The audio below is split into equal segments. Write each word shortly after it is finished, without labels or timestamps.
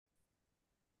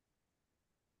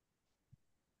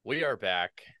We are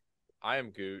back. I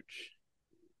am Gooch.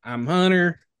 I'm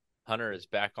Hunter. Hunter is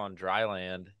back on dry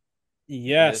land. This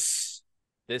Yes.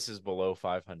 this is below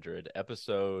 500,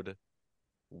 episode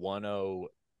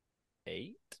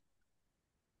 108.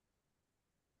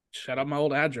 Shout out my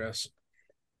old address.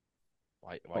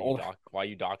 Why My why you old doc why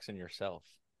you doxing yourself?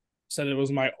 said it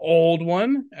was my old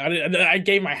one. I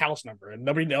gave my house number, and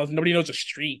nobody knows the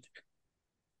street.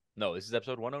 No, this is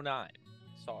episode 109.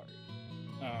 Sorry.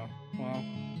 Oh well.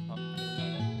 Huh?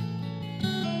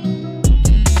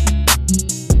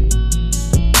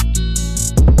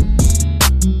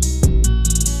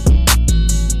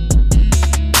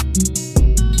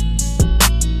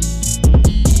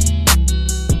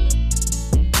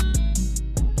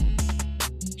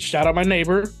 Shout out my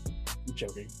neighbor. I'm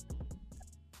joking.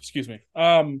 Excuse me.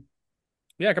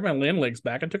 Yeah, I got my land legs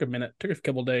back. It took a minute. Took a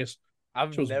couple days.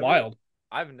 I've It was never wild,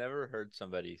 I've never heard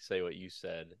somebody say what you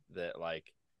said, that like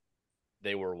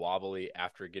they were wobbly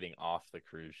after getting off the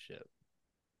cruise ship.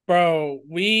 bro.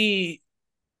 We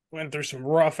went through some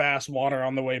rough ass water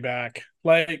on the way back.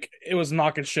 Like it was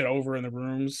knocking shit over in the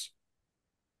rooms.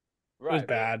 It was Right, but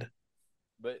bad.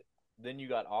 but then you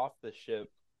got off the ship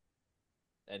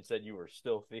and said you were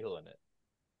still feeling it.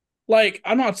 Like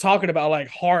I'm not talking about like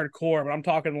hardcore, but I'm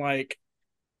talking like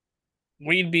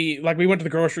we went to the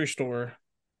grocery store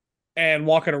and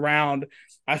walking around,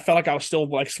 I felt like I was still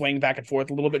like swaying back and forth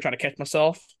a little bit trying to catch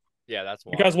myself Yeah, that's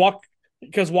because wild.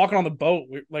 walking on the boat,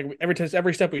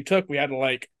 every step we took, we had to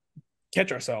like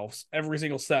catch ourselves every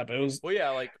single step. It was Well, yeah,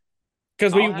 like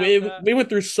because I'll have that. we went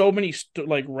through so many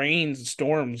like rains and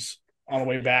storms on the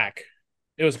way Yeah, back.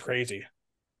 It was crazy.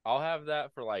 I'll have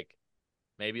that for like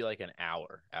maybe like an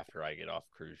hour after I get off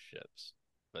cruise ships,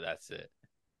 but that's it.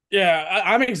 Yeah,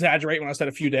 I'm exaggerating when I said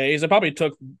a few days. It probably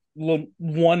took maybe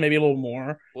a little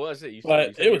more, Well, that's it. You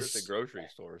but said it you were at the was grocery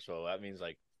store, so that means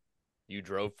like you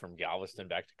drove from Galveston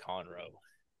back to Conroe.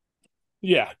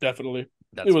 yeah, definitely.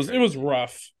 That's It was crazy.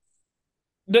 rough.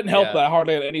 Didn't help Yeah, that I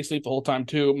hardly had any sleep the whole time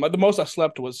too. The most I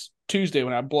slept was Tuesday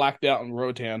when I blacked out in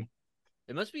Rotan.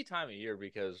 it must be time of year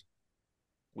because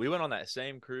we went on that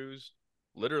same cruise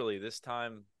literally this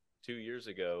time 2 years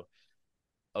ago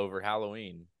over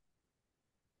Halloween,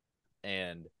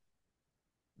 and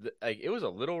like it was a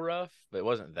little rough, but it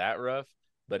wasn't that rough.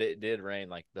 But it did rain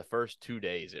like the first 2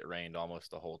 days. It rained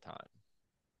almost the whole time. Like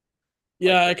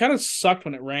Yeah, it kind of sucked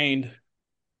when it rained.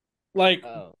 Like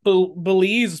oh,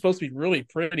 Belize is supposed to be really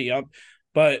pretty,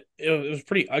 but it was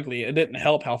pretty ugly. It didn't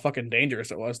help how fucking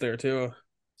dangerous it was there too.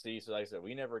 see, so like I said,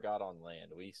 we never got on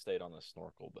land. We stayed on the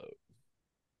snorkel boat.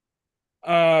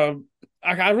 Uh,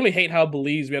 I really hate how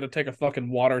Belize we had to take a fucking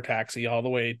water taxi all the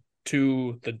way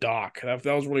to the dock. That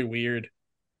was really weird.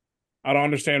 I don't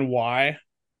understand why.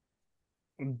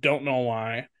 Don't know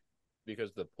why.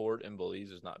 Because the port in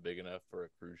Belize is not big enough for a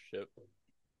cruise ship.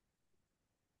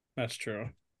 That's true.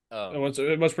 Um,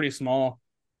 It was pretty small.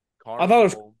 I thought it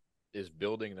was Carnival is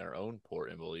building their own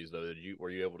port in Belize, though. Did you Were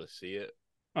you able to see it,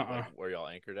 like uh-uh. where y'all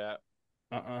anchored at?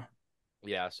 Uh-uh.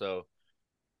 Yeah, so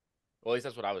well, at least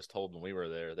that's what I was told when we were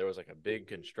there. There was like a big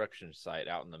construction site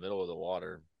out in the middle of the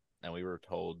water, and we were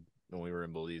told when we were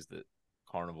in Belize that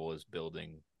Carnival is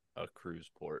building a cruise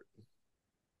port.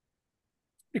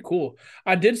 Pretty cool.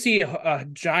 I did see a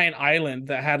giant island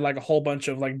that had like a whole bunch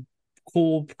of like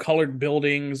cool colored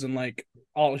buildings and like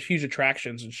all huge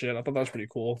attractions and shit. I thought that was pretty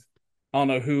cool. I don't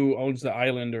know who owns the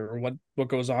island or what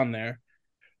goes on there,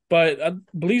 but I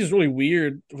believe it's really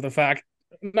weird with the fact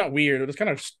not weird. It was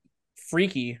kind of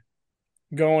freaky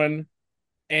going,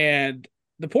 and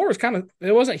the port was kind of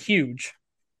it wasn't huge.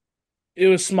 It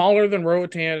was smaller than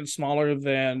Roatan and smaller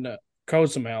than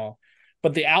Cozumel,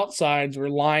 but the outsides were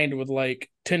lined with like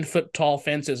 10-foot tall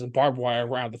fences and barbed wire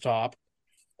around the top.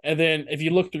 And then if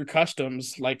you look through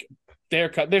customs, like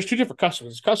there's two different customs.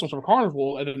 There's customs for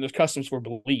Carnival, and then there's customs for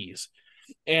Belize.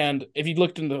 And if you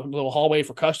looked in the little hallway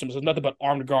for customs, there's nothing but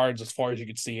armed guards as far as you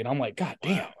could see. And I'm like, God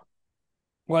damn, Wow.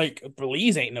 like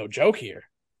Belize ain't no joke here.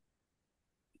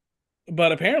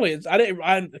 But apparently, I didn't.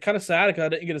 I'm kind of sad because I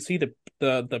didn't get to see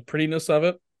the prettiness of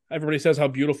it. Everybody says how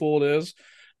beautiful it is,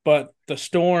 but the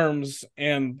storms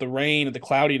and the rain and the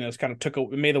cloudiness kind of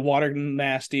it made the water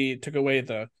nasty. It took away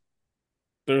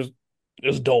there's it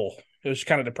was dull. It was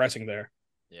kind of depressing there.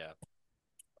 Yeah.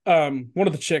 One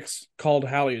of the chicks called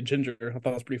Hallie a ginger. I thought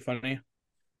that was pretty funny.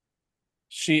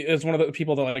 She is one of the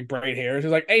people that like braid hair.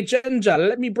 She's like, "Hey, ginger,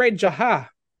 let me braid your hair,"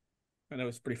 and it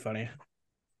was pretty funny.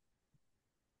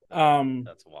 That Um,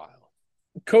 that's wild.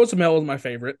 Cozumel was my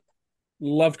favorite.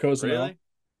 Loved Cozumel. Really?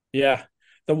 Yeah.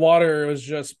 The water was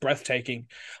just breathtaking.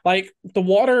 Like the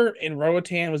water in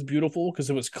Roatan was beautiful because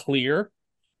it was clear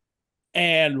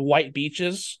and white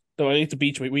beaches. the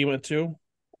beach we went to.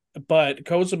 But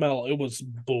Cozumel, it was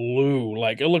blue.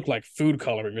 Like it looked like food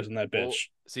coloring was in that Well, bitch.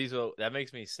 see, so that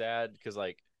makes me sad because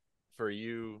like for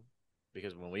you,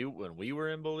 because when we were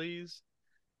in Belize,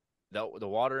 the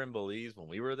water in Belize when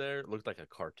we were there looked like a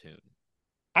cartoon.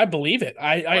 I believe it.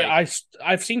 Like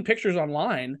I've seen pictures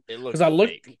online it because looked I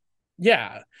looked. fake.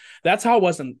 Yeah, that's how it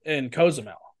was in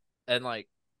Cozumel. And like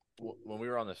when we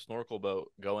were on the snorkel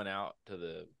boat going out to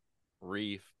the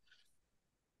reef,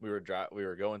 we were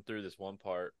going through this one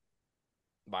part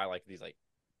by like these like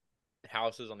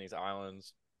houses on these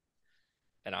islands,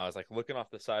 and I was like looking off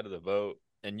the side of the boat,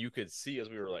 and you could see as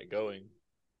we were like going,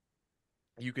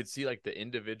 you could see like the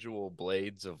individual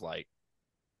blades of like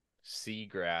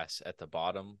seagrass at the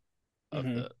bottom of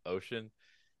Hmm. the ocean,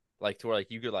 like to where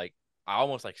like you could like I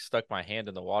almost like stuck my hand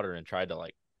in the water and tried to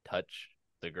like touch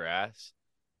the grass,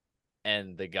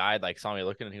 and the guy like saw me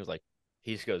looking, and he was like,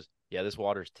 he just goes, "Yeah, this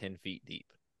water's 10 feet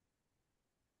deep."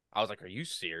 I was like, "Are you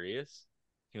serious?"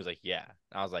 He was like, "Yeah."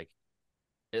 And I was like,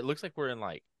 "It looks like we're in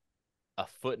like a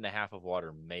foot and a half of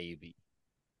water, maybe."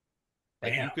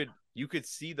 Like Damn. you could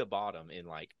see the bottom in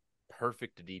like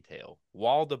perfect detail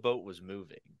while the boat was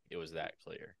moving. It was that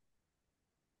clear.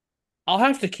 I'll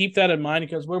have to keep that in mind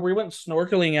because where we went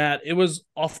snorkeling at, it was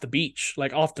off the beach,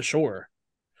 like off the shore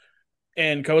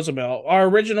in Cozumel. Our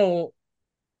original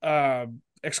uh,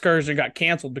 excursion got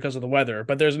canceled because of the weather,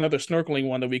 but there's another snorkeling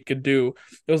one that we could do.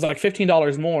 It was like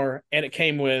 $15 more, and it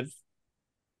came with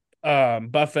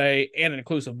buffet and an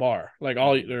inclusive bar, like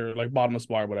all Mm-hmm. or like bottomless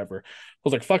bar, whatever. I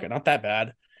was like, fuck it, not that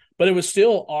bad. But it was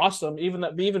still awesome, even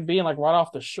being like right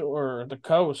off the shore, the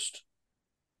coast.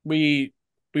 We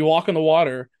we walk in the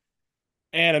water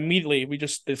and immediately we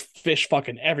just there's fish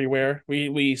fucking everywhere.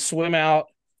 We swim out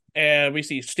and we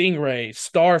see stingrays,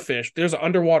 starfish. There's an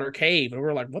underwater cave, and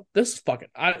we're like, "What? This is fucking."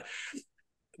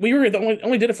 We were the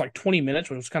only did it for like 20 minutes,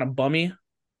 which was kind of bummy,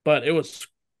 but it was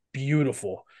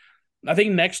beautiful. I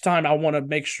think next time I want to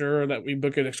make sure that we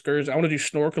book an excursion. I want to do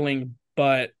snorkeling,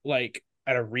 but like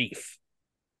at a reef.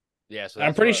 Yeah, so I'm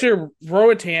that's pretty what. sure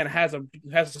Roatan has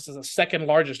this as a second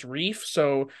largest reef.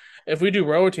 So if we do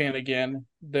Roatan again,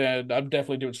 then I'm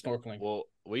definitely doing snorkeling. Well,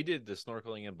 we did the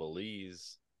snorkeling in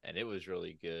Belize, and it was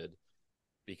really good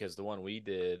because the one we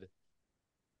did,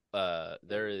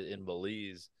 there in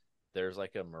Belize, there's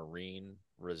like a marine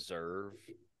reserve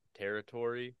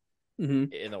territory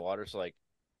Mm-hmm. in the water. So like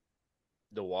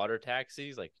the water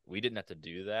taxis, like we didn't have to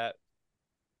do that.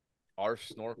 Our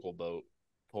snorkel boat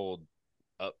pulled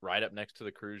up right up next to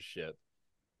the cruise ship.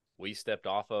 We stepped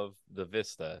off of the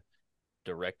Vista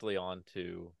directly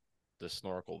onto the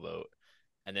snorkel boat,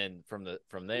 and then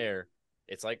from there,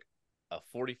 it's like a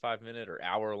 45-minute or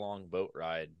hour long boat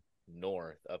ride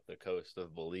north up the coast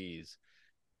of Belize,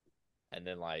 and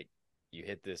then like you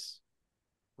hit this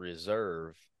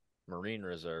reserve, marine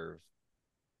reserve,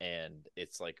 and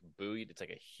it's like buoyed. It's like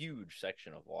a huge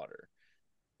section of water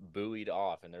buoyed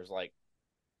off, and there's like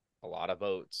a lot of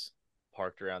boats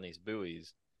parked around these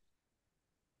buoys.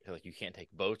 Like you can't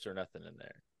take boats or nothing in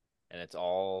there, and it's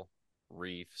all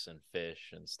reefs and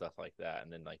fish and stuff like that.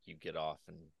 And then like you get off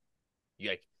and you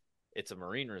like it's a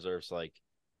marine reserve, so like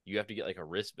you have to get like a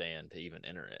wristband to even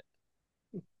enter it.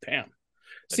 Damn.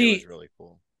 But it was See, really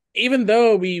cool. even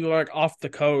though we were like off the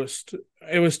coast,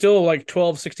 it was still like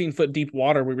 12, 16 foot deep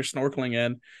water we were snorkeling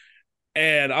in.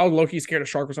 And I was low key scared a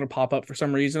shark was going to pop up for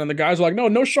some reason. And the guys were like, no,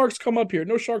 no sharks come up here.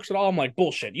 No sharks at all. I'm like,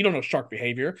 bullshit. You don't know shark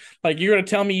behavior. Like, you're going to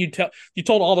tell me you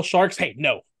told all the sharks, hey,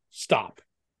 no, stop.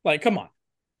 Like, come on.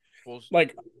 Well,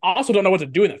 Like, I also don't know what to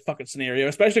do in that fucking scenario,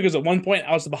 especially because at one point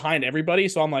I was behind everybody.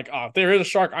 So I'm like, oh, if there is a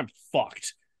shark, I'm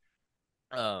fucked.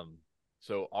 um,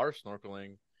 so our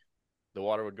snorkeling, the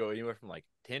water would go anywhere from like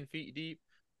 10 feet deep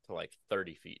to like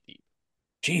 30 feet deep.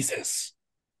 Jesus.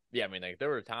 Yeah, I mean, like there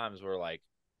were times where like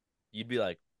you'd be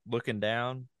like looking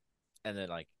down, and then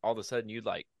like all of a sudden you'd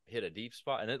like hit a deep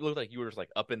spot, and it looked like you were just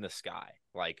like up in the sky,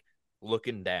 like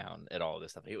looking down at all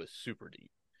this stuff. It was super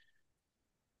deep.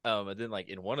 And then like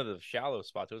in one of the shallow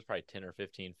spots, it was probably 10 or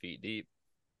 15 feet deep.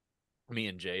 Me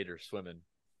and Jade are swimming,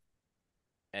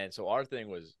 and so our thing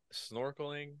was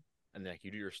snorkeling, and then like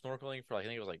you do your snorkeling for like I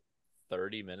think it was like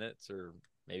 30 minutes or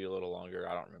maybe a little longer.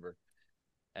 I don't remember.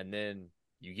 And then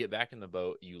you get back in the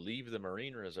boat, you leave the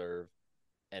marine reserve,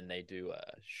 and they do a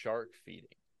shark feeding,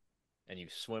 and you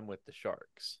swim with the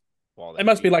sharks while It they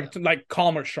must be feed them. like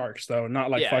calmer sharks, though,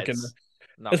 not like Yeah, fucking. it's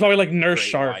not It's like probably like nurse great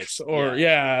sharks whites. or,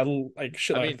 Yeah, yeah, like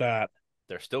shit I like mean that.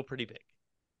 they're still pretty big.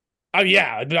 Oh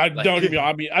yeah, I Like don't get me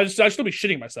wrong. I still be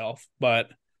shitting myself, but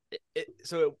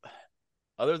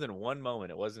other than one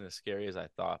moment, it wasn't as scary as I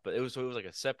thought. But it was like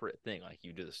a separate thing. Like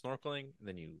you do the snorkeling, and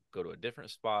then you go to a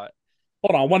different spot,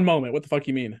 Hold on, one moment. What the fuck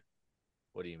you mean?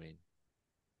 What do you mean?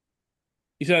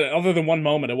 You said other than one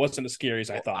moment, it wasn't as scary as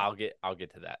I Well, thought. I'll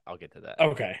get to that. I'll get to that.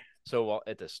 Okay. So while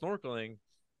at the snorkeling,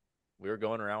 we were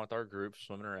going around with our group,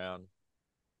 swimming around,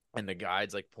 and the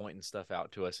guide's like pointing stuff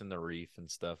out to us in the reef and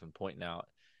stuff, and pointing out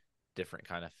different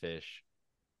kind of fish.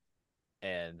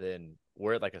 And then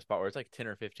we're at like a spot where it's like 10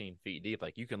 or 15 feet deep.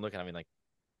 Like you can look at, I mean, like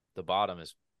the bottom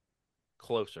is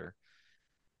closer.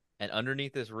 And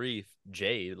underneath this reef,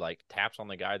 Jade like taps on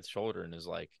the guide's shoulder and is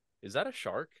like, "Is that a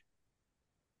shark?"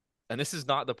 And this is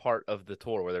not the part of the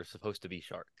tour where there's supposed to be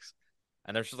sharks.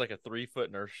 And there's just like a 3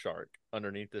 foot nurse shark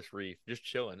underneath this reef, just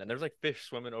chilling. And there's like fish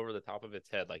swimming over the top of its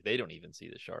head. Like they don't even see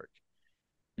the shark.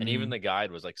 And even Mm, the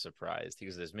guide was like surprised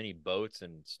because as many boats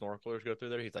and snorkelers go through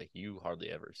there, he's like, "You hardly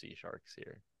ever see sharks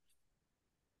here."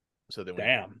 So then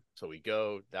damn. we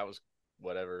go, that was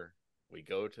whatever. We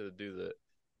go to do the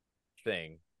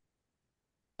thing.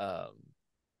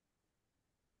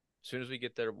 As soon as we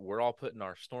get there, we're all putting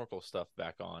our snorkel stuff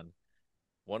back on.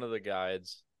 One of the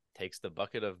guides takes the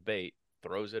bucket of bait,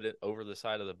 throws it over the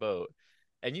side of the boat,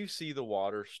 and you see the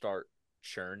water start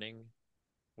churning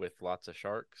with lots of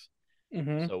sharks.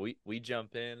 Mm-hmm. So we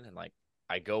jump in and like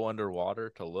I go underwater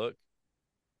to look.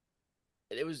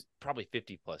 It was probably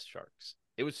 50 plus sharks.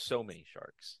 It was so many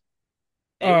sharks.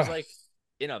 And it was Uh, like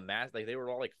in a mass, like they were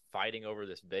all like fighting over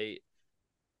this bait.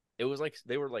 It was like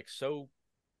they were like so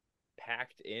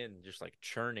packed in, just like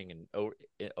churning and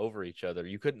over each other.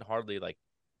 You couldn't hardly like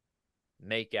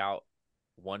make out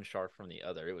one shark from the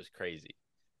other. It was crazy.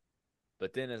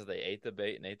 But then as they ate the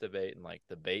bait and ate the bait and like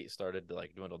the bait started to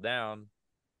like dwindle down,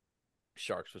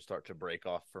 sharks would start to break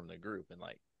off from the group and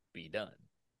like be done.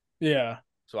 yeah.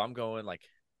 So I'm like,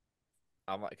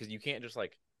 because you can't just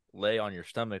like lay on your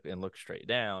stomach and look straight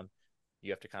down.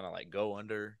 You have to kind of like go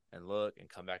under and look and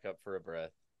come back up for a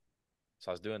breath.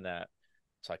 So I was doing that.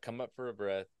 So I come up for a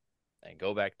breath and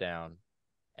go back down,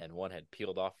 and one had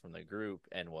peeled off from the group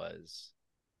and was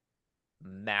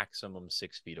maximum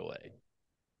 6 feet away,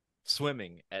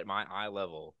 swimming at my eye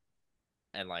level,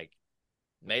 and like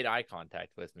made eye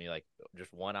contact with me, like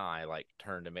just one eye like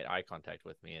turned and made eye contact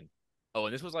with me. And oh,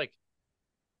 and this was like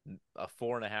a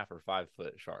 4.5 or 5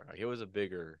 foot shark. Like it was a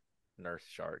bigger nurse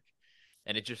shark,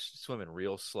 and it just swimming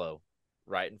real slow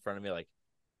right in front of me, like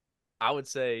I would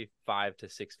say 5 to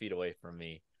 6 feet away from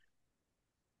me.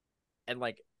 And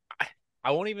like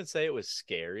I won't even say it was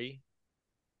scary.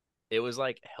 It was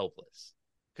like helpless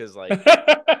because like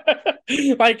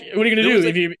Like, what are you gonna there do was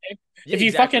like yeah, if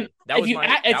you fucking exactly, that was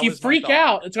my if that you was my freak thought.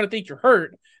 out, it's gonna think you're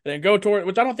hurt. Then go toward,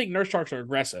 which I don't think nurse sharks are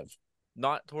aggressive.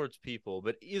 Not towards people,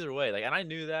 but either way, like, and I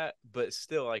knew that, but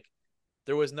still, like,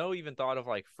 there was no even thought of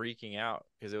like freaking out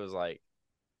because it was like,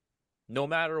 no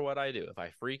matter what I do, if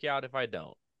I freak out, if I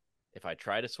don't, if I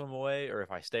try to swim away, or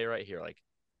if I stay right here, like,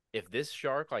 if this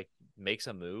shark like makes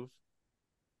a move,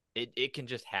 it can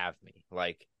just have me.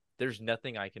 Like, there's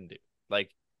nothing I can do.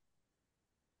 Like,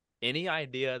 any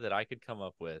idea that I could come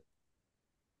up with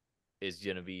is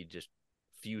gonna be just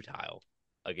futile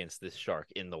against this shark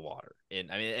in the water.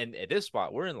 And I mean, and at this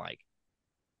spot, we're in like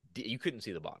you couldn't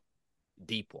see the bottom,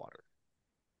 deep water.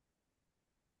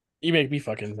 You make me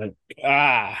fucking like,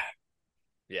 ah,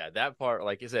 Yeah, that part,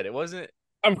 like I said, it wasn't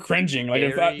I'm cringing. Like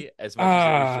if I scary as much as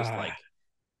it was just ah like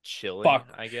chilling, fuck.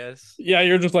 I guess. Yeah,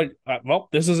 you're just like, well,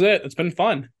 this is it. It's been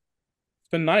fun. It's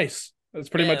been nice. It's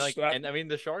pretty And much like, and I mean,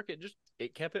 the shark,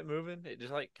 it kept it moving. It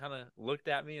just like kind of looked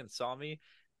at me and saw me,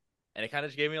 and it kind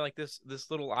of just gave me like this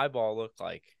little eyeball look,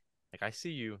 like I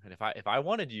see you, and if I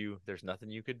wanted you, there's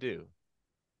nothing you could do.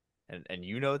 And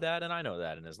you know that, and I know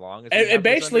that, and as long as we it have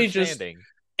this basically just understanding,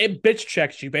 it bitch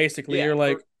checks you basically. yeah, You're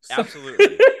like for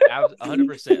absolutely,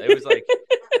 100%. It was like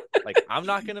I'm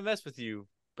not gonna mess with you,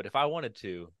 but if I wanted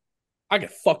to, I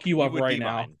could fuck you you up would right be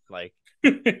now. mine. Like,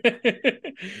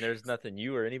 and there's nothing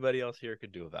you or anybody else here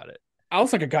could do about it. I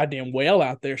was like a goddamn whale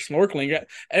out there snorkeling.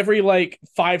 Every like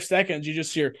 5 seconds, you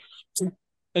just hear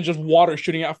and just water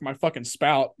shooting out from my fucking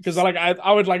spout because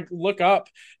I would like look up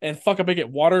and fuck up and get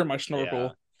water in my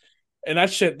Yeah. snorkel. And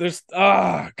that shit, there's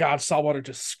god, saltwater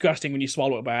disgusting when you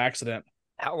swallow it by accident.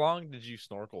 How long did you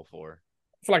snorkel for?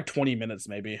 For like 20 minutes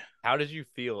maybe. How did you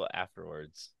feel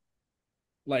afterwards?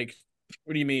 Like,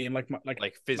 what do you mean? Like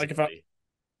Like if I physically?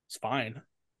 it's fine.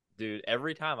 Dude,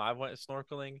 every time I went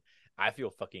snorkeling, I feel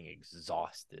fucking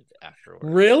exhausted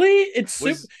afterwards. Really? It's super.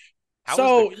 Was How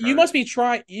was the So current? You must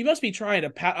be trying to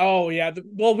pat. Oh yeah.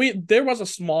 Well, we there was a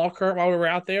small current while we were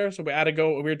out there, so we had to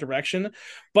go a weird direction.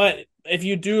 But if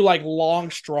you do like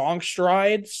long, strong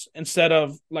strides instead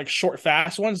of like short,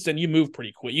 fast ones, then you move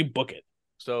pretty quick. You book it.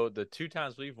 So the two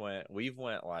times we've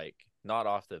went like not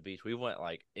off the beach. We went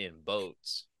like in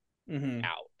boats Hmm.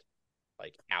 out.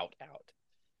 like out,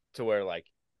 to where like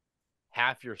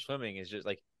half your swimming is just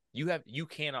like you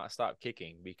cannot stop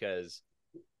kicking, because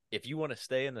if you want to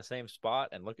stay in the same spot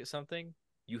and look at something,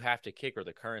 you have to kick or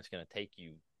the current's going to take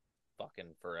you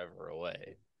fucking forever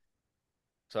away.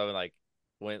 So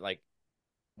when like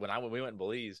when we went in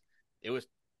Belize, it was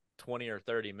 20 or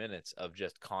 30 minutes of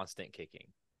just constant kicking.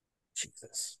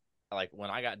 Jesus. Like when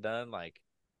I got done, like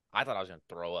I thought I was gonna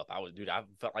throw up. I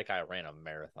felt like I ran a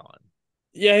marathon.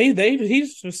 Yeah, he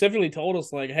specifically told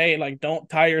us like, hey, like don't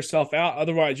tire yourself out,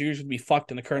 otherwise you're just gonna be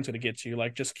fucked and the current's gonna get you.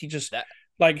 Like just That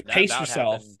like that pace about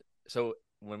yourself. happened. So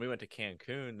when we went to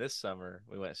Cancun this summer,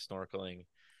 we went snorkeling.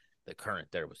 The current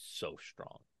there was so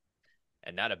strong,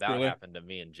 and that about Really? happened to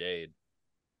me and Jade.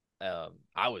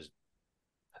 I was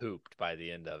hooped by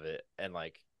the end of it, and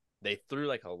like they threw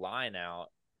like a line out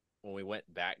when we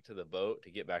went back to the boat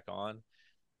to get back on.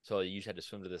 So you just had to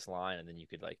swim to this line, and then you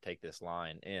could like take this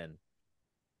line in.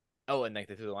 Oh, and like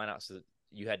they threw the line out so that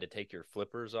you had to take your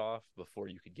flippers off before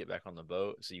you could get back on the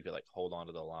boat, so you could like hold on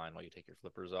to the line while you take your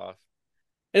flippers off.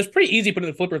 It was pretty easy putting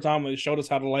the flippers on when they showed us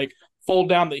how to like fold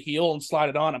down the heel and slide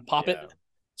it on and pop it. Yeah.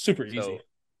 Super easy. So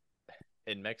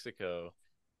in Mexico,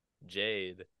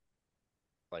 Jade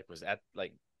like was at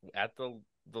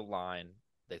the line.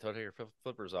 They told her her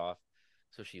flippers off,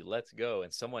 so she lets go,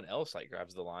 and someone else like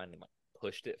grabs the line and like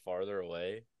pushed it farther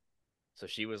away. So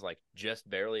she was like just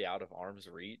barely out of arm's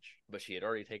reach, but she had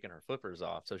already taken her flippers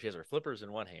off. So she has her flippers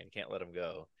in one hand, can't let them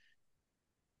go.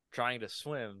 Trying to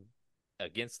swim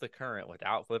against the current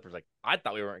without flippers. Like I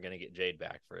thought we weren't going to get Jade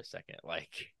back for a second. Like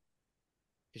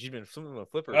because she'd been swimming with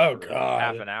flippers Oh for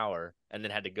half god. an hour and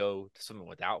then had to go to swimming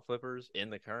without flippers in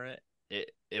the current.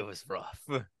 It was rough.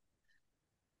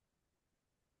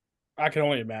 I can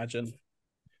only imagine.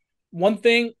 One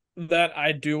thing that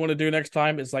I do want to do next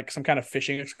time is like some kind of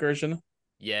fishing excursion. I feel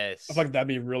Yes, like that'd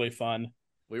be really fun.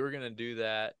 we were gonna do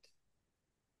that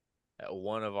at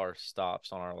one of our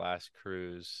stops on our last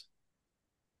cruise,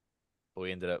 but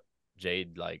we ended up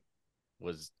Jade like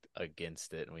was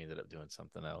against it, and we ended up doing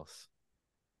something else.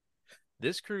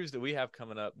 This cruise that we have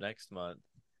coming up next month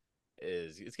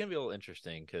is it's gonna be a little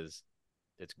interesting because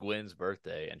it's Gwen's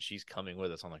birthday and she's coming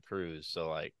with us on the cruise. So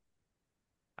like,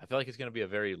 I feel like it's gonna be a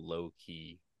very low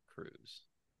key cruise.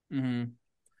 Mm-hmm.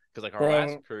 Because like our last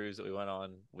Bro, cruise that we went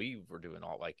on, we were doing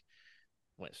all like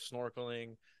went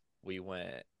snorkeling, we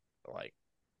went like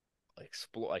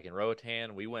explore like in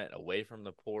Roatan, we went away from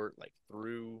the port, like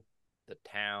through the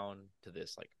town to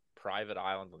this like private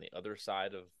island on the other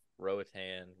side of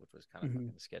Roatan, which was kind of mm-hmm.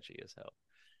 fucking sketchy as hell.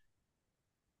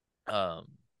 Um,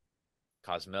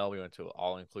 Cozumel, we went to an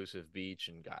all inclusive beach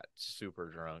and got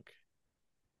super drunk.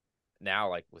 Now,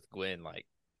 like with Gwen, like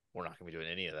we're not gonna be doing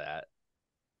any of that.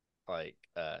 Like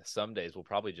some days we'll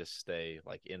probably just stay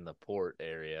like in the port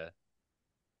area.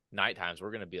 Night times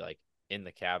we're gonna be like in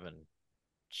the cabin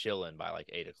chilling by like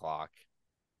 8 o'clock.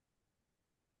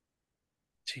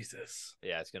 Jesus.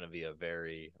 Yeah, it's gonna be a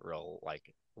very real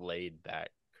like laid back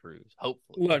cruise.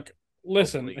 Hopefully, Look,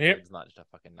 listen, hopefully here, Gwen's not just a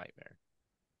fucking nightmare.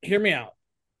 hear me out.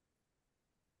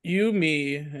 You,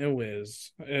 me, and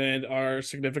Wiz, and our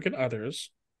significant others,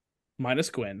 minus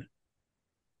Gwen,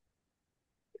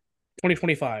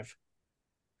 2025,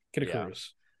 get a Yeah.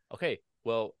 cruise. Okay.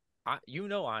 Well, I'm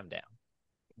down.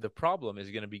 The problem is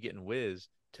gonna be getting Wiz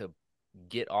to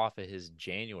get off of his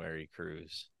January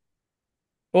cruise.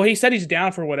 Well, he said he's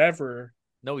down for whatever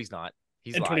No, he's not.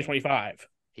 He's in lying. 2025.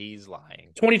 He's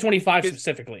lying. 2025 Because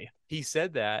specifically. he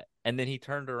said that, and then he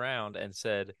turned around and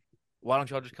said, "Why don't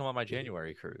y'all just come on my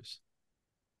January cruise?"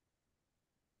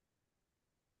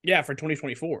 Yeah, for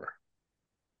 2024.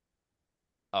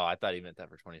 Oh, I thought he meant that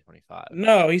for 2025.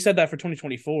 No, he said that for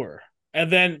 2024. And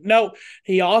then no,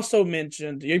 he also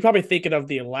mentioned you're probably thinking of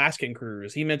the Alaskan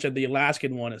cruise. He mentioned the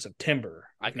Alaskan one in September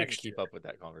I of couldn't next year. keep up with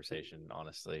that conversation,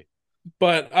 honestly.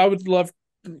 But I would love.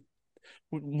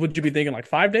 Would you be thinking like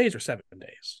 5 days or 7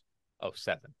 days? Oh,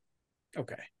 seven,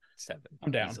 Okay, seven,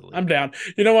 I'm down. I'm easily. down.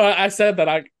 You know what? I said that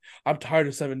I'm tired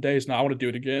of 7 days now. I want to do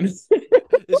it again.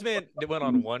 This man went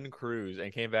on one cruise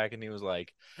and came back and he was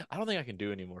like, "I don't think I can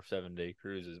do any more 7 day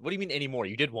cruises." What do you mean anymore?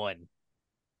 You did one.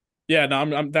 Yeah, no,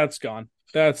 I'm that's gone.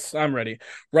 I'm ready.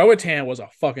 Roatan was a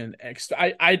fucking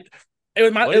What it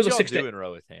was did a y'all 6 day do in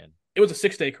Roatan? it was a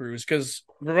 6 day cruise because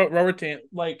Roatan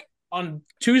like on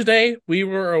Tuesday we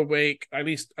were awake. At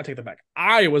least I take that back.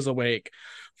 I was awake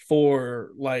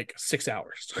for like 6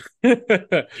 hours,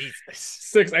 Jesus.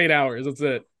 6 8 hours. That's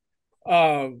it.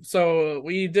 So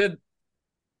we did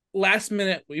last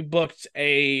minute. We booked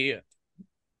a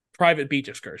private beach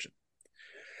excursion,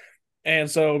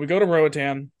 and so we go to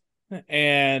Roatan,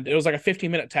 and it was like a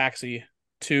 15-minute taxi You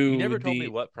to never told me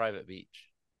the what private beach.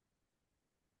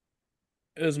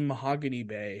 It was Mahogany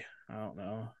Bay. I don't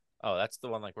know. Oh, that's the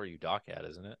one like where you dock at,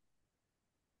 isn't it?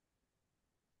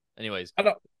 Anyways,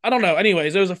 I don't know.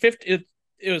 Anyways, it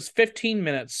was 15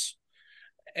 minutes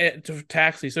to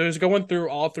taxi. So it was going through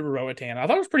all through Roatan. I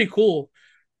thought it was pretty cool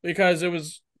because it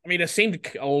was. I mean, it seemed.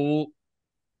 I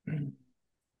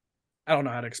don't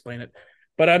know how to explain it,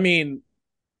 but I mean,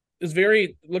 it's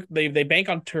very look. They bank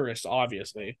on tourists,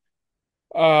 obviously.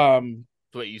 Um,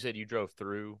 so wait, you said you drove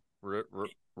through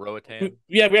Roatan?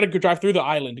 yeah, we had to go drive through the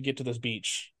island to get to this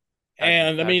beach,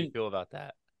 and I How'd you mean, feel about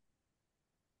that?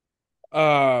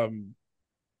 um,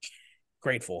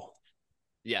 grateful.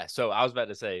 Yeah, so I was about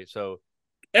to say, so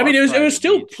I our mean, it was private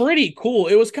still beach. pretty cool.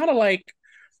 It was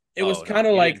Oh no, kind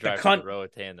of you didn't like the drive through the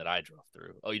Roatan that I drove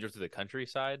through. Oh, you drove through the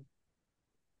countryside?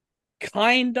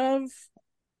 kind of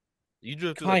You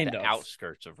drove through like the kind of.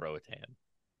 outskirts of Roatan.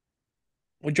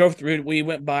 We drove through. We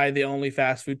went by the only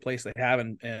fast food place they have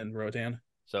in Roatan.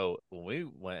 So when we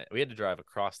went, we had to drive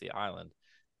across the island.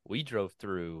 We drove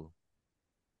through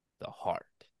the heart.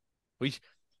 We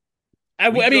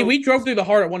we I mean, drove. we drove through the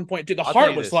heart at one point too. The I'll tell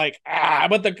heart you was this: like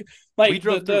but we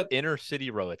drove through the inner city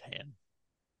Roatan.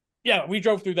 yeah, we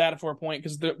drove through that for a point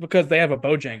because they have a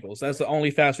Bojangles. That's the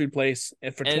only fast food place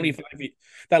for And 25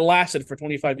 that lasted for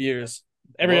 25 years.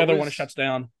 Every what other one was shuts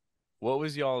down. what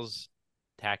was y'all's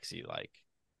taxi like?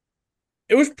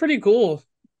 It was pretty cool.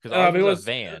 Because ours It was a was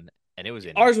van and it was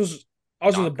in ours was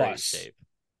ours was a not great bus. shape.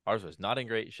 Ours was not in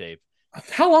great shape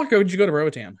How long ago did you go to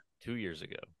Roatan? 2 years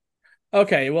ago.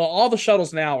 Okay, well, all the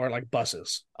shuttles now are like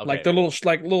buses, like Okay, they're well,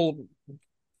 little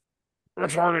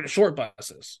retarded short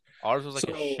buses. ours was like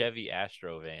a So Chevy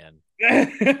Astro van,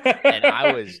 and I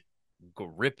you was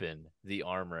gripping the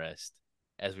armrest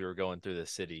as we were going through the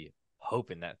city,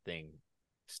 hoping that thing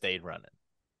stayed running.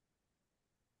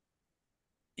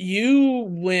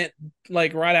 went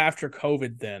like right after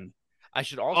COVID. Then I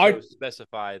should I also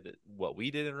specify that what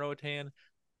we did in Roatan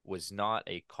was not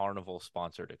a carnival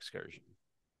sponsored excursion.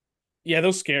 yeah,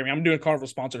 those scare me. I'm doing Carnival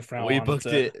sponsored from now We on. That's booked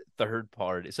it. it third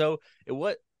party, so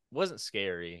wasn't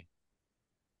scary.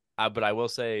 But I will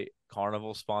say,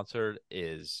 carnival sponsored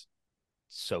is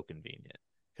so convenient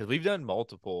because we've done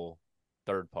multiple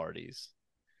third parties,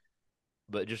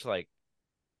 but just like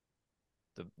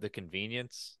the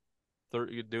convenience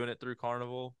through doing it through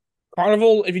Carnival,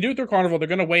 Carnival. If you do it through Carnival, they're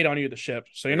gonna wait on you at the ship,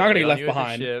 so they're you're not gonna gonna wait be on left you at the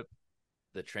behind. ship.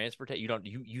 The transportation you don't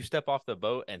you step off the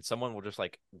boat and someone will just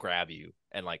like grab you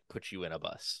and like put you in a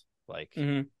bus like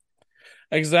Mm-hmm.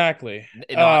 Exactly.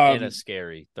 not in a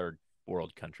scary third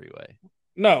world country way.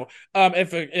 No.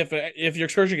 If your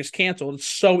excursion gets canceled, it's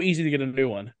so easy to get a new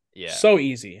one. Yeah, So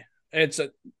easy. It's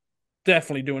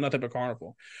definitely doing nothing but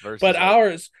Carnival. But versus like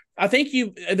ours, I think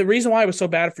the reason why it was so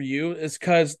bad for you is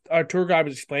because our tour guide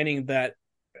was explaining that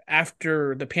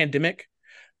after the pandemic,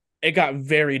 it got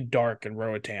very dark in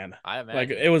Roatan. I Like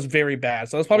it imagine. was very bad.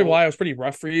 So that's probably Well, why it was pretty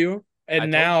rough for you. I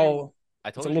And told you now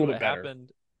I it's a told you little what bit better.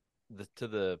 happened to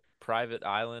the private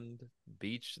island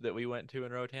beach that we went to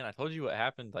in Roatan. I told you what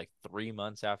happened like 3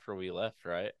 months after we left,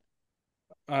 right?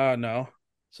 No.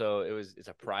 So it's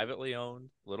a privately owned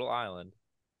little island,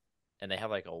 and they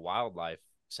have like a wildlife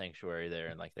sanctuary there,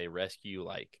 and like they rescue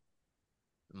like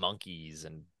monkeys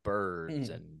and birds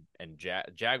Hmm. and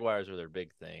jaguars are their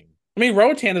big thing. I mean,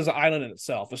 Roatan is an island in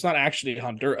itself. It's not actually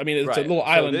Honduras. I mean, it's a Right. little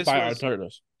island by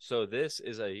Honduras. So this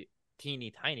is a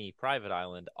teeny tiny private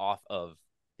island off of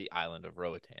the island of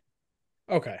Roatan.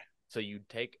 Okay. So you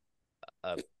take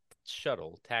a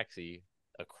shuttle taxi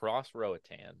across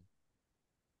Roatan,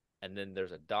 and then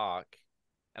there's a dock.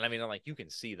 And I mean, like you can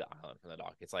see the island from the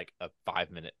dock. It's like a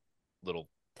 5 minute little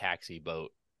taxi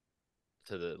boat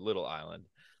to the little island.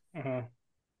 Uh-huh.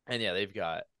 And yeah, they've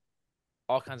got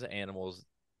all kinds of animals.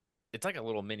 It's like a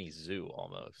little mini zoo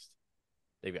almost.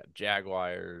 They've got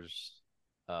jaguars,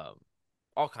 um,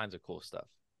 all kinds of cool stuff.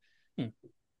 Hmm.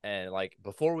 And like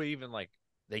before we even like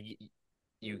they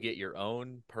you get your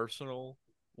own personal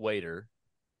waiter.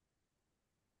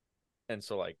 And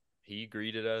so like he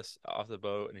greeted us off the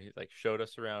boat and he like showed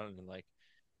us around and like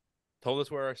told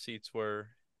us where our seats were.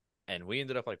 And we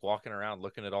ended up like walking around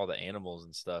looking at all the animals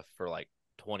and stuff for like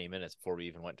 20 minutes before we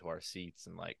even went to our seats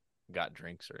and like got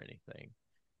drinks or anything.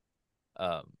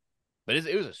 Um, but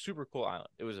it was a super cool island.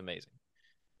 It was amazing.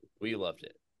 We loved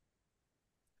it.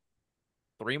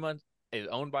 3 months. It was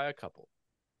owned by a couple.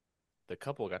 The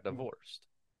couple got divorced.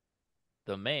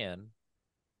 The man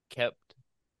kept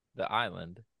the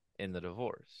island in the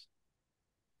divorce.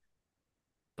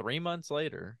 3 months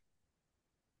later,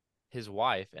 his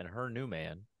wife and her new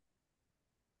man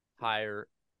hire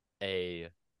a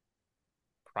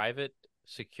private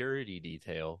security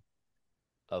detail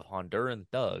of Honduran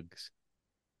thugs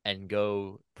and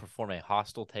go perform a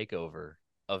hostile takeover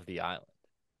of the island.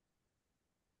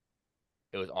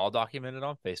 It was all documented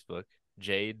on Facebook.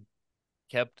 Jade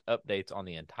kept updates on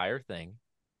the entire thing.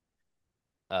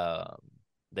 Um,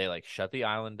 they like shut the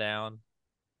island down,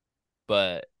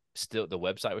 but still the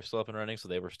website was still up and running, so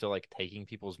they were still like taking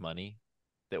people's money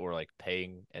that were like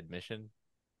paying admission.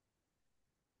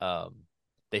 Um,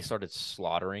 they started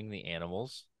slaughtering the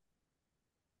animals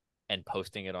and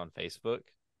posting it on Facebook.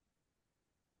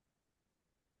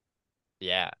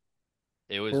 Yeah,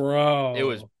 it was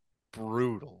Bro.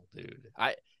 brutal, dude.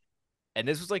 And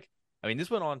this was like, I mean, this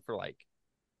went on for like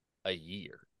a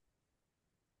year.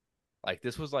 Like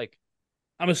this was like,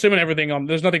 I'm assuming everything on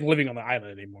there's nothing living on the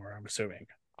island anymore. I'm assuming.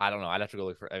 I don't know. I'd have to go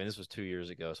look for. I mean, this was 2 years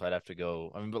ago, so I'd have to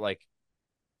go. I mean, but like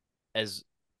as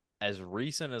as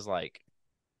recent as like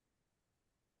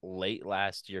late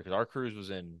last year, because our cruise was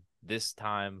in this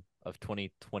time of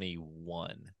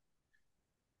 2021,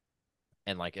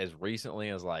 and like as recently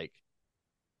as like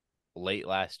late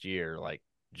last year, like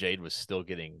Jade was still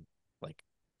getting like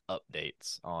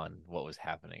updates on what was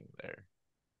happening there.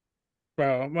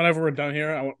 Bro, whenever we're done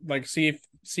here, I like see if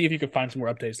you can find some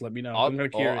more updates. Let me know. I'm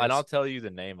kind of And I'll curious. tell you the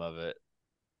name of it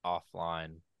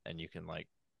offline, and you can like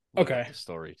look up Okay, the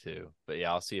story too. But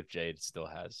yeah, I'll see if Jade still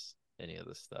has any of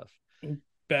this stuff.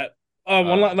 bet. Um,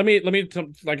 Let me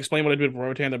like explain what I did with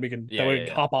Rotan that yeah, way yeah, we can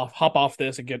yeah. hop off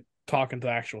this and get talking to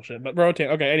actual shit. But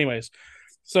Rotan, okay. Anyways,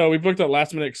 so we booked a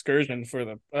last minute excursion for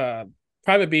the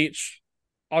private beach,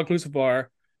 all inclusive bar,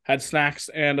 had snacks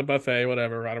and a buffet,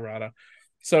 whatever, rada rada.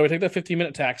 So we take that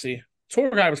 15-minute taxi.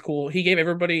 Tour guide was cool. He gave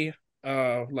everybody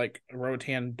like a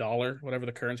Rotan dollar, whatever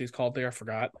the currency's called there, I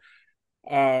forgot.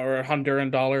 Or a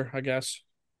Honduran dollar, I guess.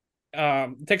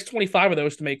 It takes 25 of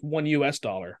those to make one US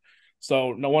dollar.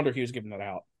 So no wonder he was giving that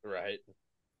out. Right.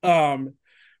 Um,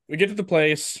 we get to the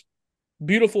place,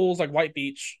 beautiful, like white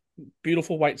beach,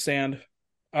 beautiful white sand.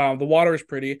 The water is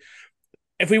pretty.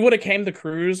 If we would have came to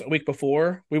cruise a week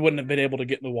before, we wouldn't have been able to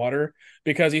get in the water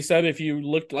because he said if you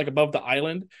looked like above the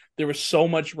island, there was so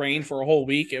much rain for a whole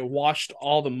week it washed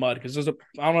all the mud. Because I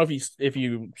don't know if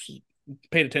you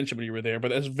paid attention when you were there,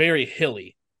 but it's very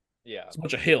hilly. Yeah. It's a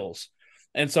bunch of hills,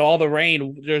 and so all the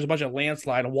rain, there's a bunch of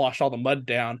landslide and washed all the mud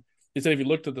down. He said if you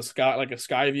looked at the sky, like a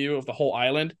sky view of the whole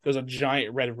island, there's a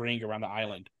giant red ring around the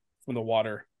island from the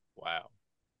water. Wow.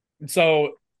 And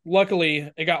so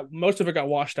luckily, it got most of it got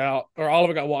washed out, or all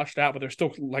of it got washed out, but there's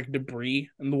still like debris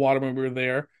in the water when we were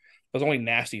there. That was the only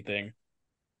nasty thing.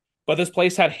 But this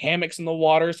place had hammocks in the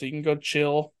water, so you can go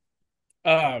chill.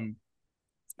 Um,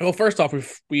 well, first off,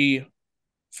 we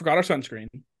forgot our sunscreen,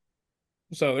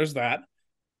 so there's that.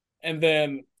 And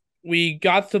then we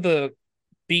got to the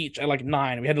beach at like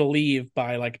 9. We had to leave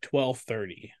by like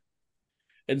 12:30,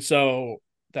 and so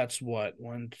that's what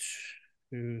 1,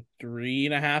 2,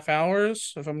 3.5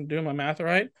 hours if I'm doing my math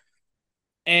right.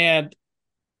 And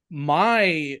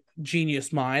my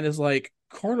genius mind is like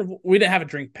Carnival. We didn't have a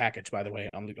drink package, by the way,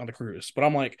 on the cruise, but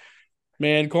I'm like,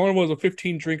 man, Carnival has a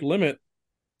 15 drink limit.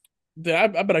 I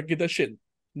bet I can get that shit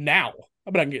now.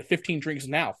 I bet I can get 15 drinks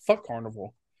now. Fuck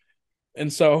Carnival.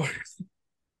 And so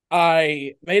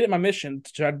I made it my mission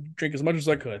to try to drink as much as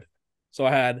I could. So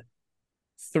I had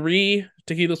 3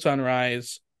 tequila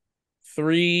sunrise,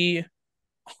 3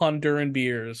 Honduran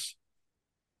beers,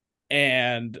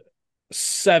 and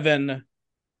 7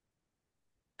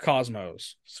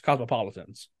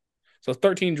 Cosmopolitans. So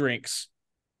 13 drinks.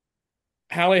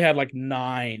 Hallie had like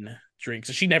 9 drinks.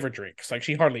 And she never drinks. Like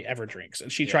she hardly ever drinks.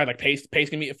 And she Yeah. tried like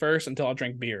pasting me at first until I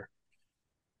drank beer.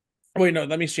 Wait, no,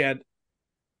 that means she had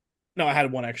no, I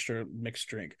had one extra mixed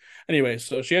drink. Anyway,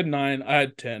 so she had 9, I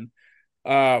had 10.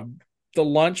 Um, the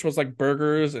lunch was like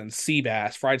burgers and sea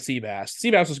bass, fried sea bass.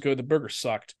 Sea bass was good. The burger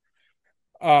sucked.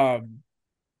 Um,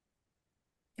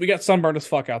 we got sunburned as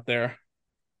fuck out there.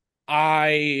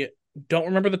 I don't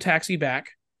remember the taxi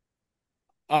back.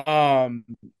 Um,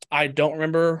 I don't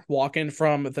remember walking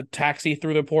from the taxi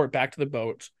through the port back to the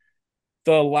boat.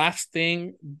 The last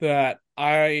thing that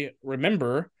I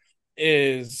remember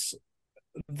is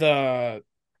the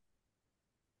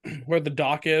where the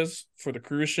dock is for the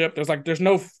cruise ship. There's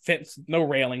no fence, no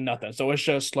railing, nothing. So it's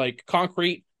just like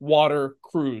concrete, water,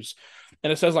 cruise.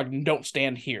 And it says like don't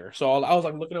stand here. So I was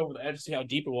like looking over the edge to see how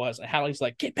deep it was. And Hallie's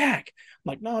like, get back.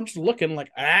 I'm like, no, I'm just looking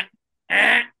like ah.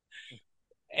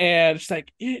 And she's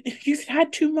like, you've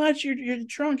had too much, you're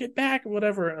drunk, get back, or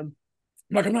whatever. And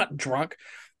I'm like, I'm not drunk.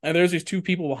 And there's these 2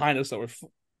 people behind us that were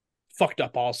fucked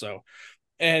up also.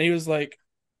 And he was like,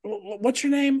 what's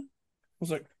your name? I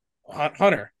was like,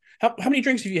 Hunter. How many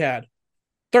drinks have you had?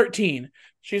 13.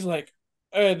 She's like,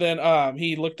 and then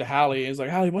he looked to Hallie and he's like,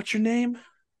 Hallie, what's your name?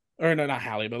 Or no, not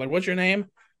Hallie, but like, what's your name?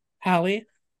 Hallie,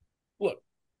 look,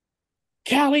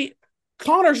 Callie,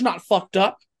 Connor's not fucked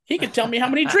up. He could tell me how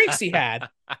many drinks he had.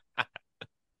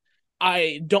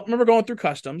 I don't remember going through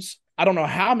customs. I don't know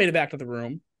how I made it back to the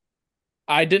room.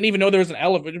 I didn't even know there was an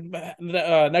elevator.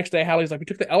 Next day, Hallie's like, we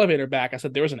took the elevator back. I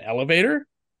said, there was an elevator?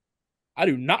 I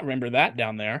do not remember that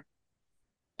down there.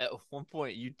 At one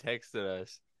point, you texted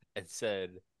us and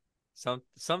said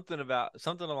something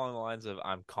along the lines of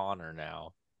 "I'm Connor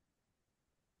now,"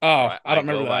 or Oh, I I don't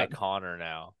remember go by that. Connor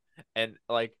now, and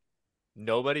like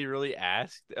nobody really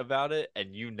asked about it,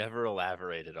 and you never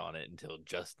elaborated on it until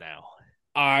just now.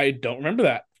 I don't remember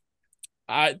that.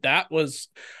 I that was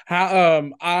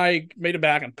how I made it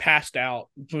back and passed out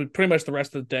pretty much the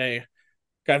rest of the day.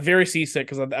 Got very seasick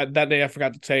because that day I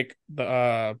forgot to take the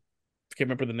I can't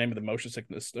remember the name of the motion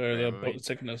sickness or the boat Dramamine.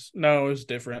 sickness. No, it was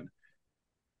different.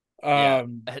 Yeah,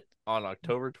 Um, on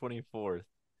October 24th,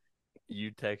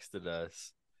 you texted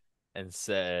us and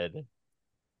said,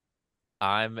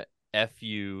 "I'm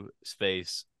FU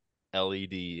space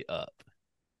LED up."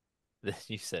 Then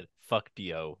you said, "Fuck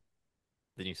Dio."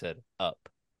 Then you said, "Up."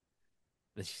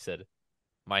 Then you said,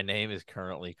 "My name is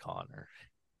currently Connor."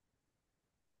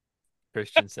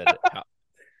 Christian said,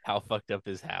 how fucked up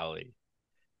is Hallie?"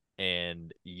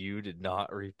 And you did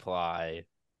not reply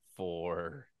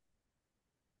for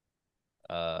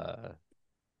uh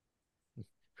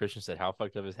Christian said, "How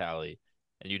fucked up is Hallie?"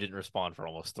 And you didn't respond for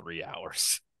almost 3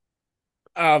 hours.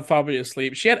 probably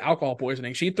asleep. She had alcohol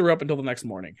poisoning. She threw up until the next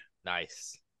morning.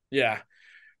 Nice. Yeah,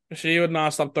 she would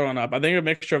not stop throwing up. I think a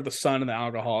mixture of the sun and the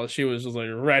alcohol. She was just like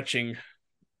retching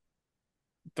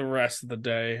the rest of the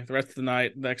day, the rest of the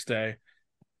night, next day.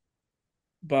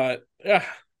 But yeah,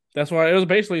 that's why it was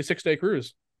basically a 6 day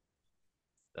cruise.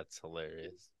 That's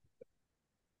hilarious.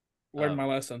 Learned my Um,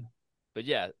 lesson. but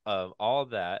yeah, all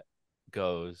that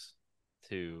goes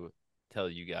to tell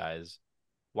you guys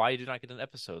why you did not get an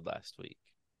episode last week.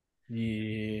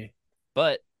 Yeah.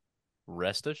 But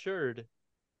rest assured,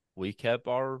 we kept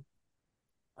our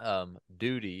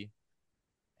duty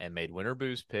and made winter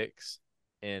booze picks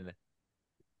in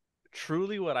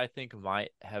truly what I think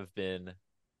might have been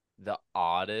the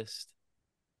oddest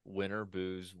winter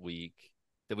booze week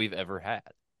that we've ever had.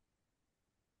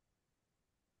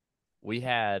 We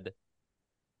had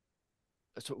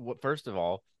first of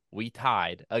all, we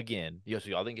tied again. So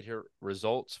y'all didn't get your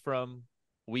results from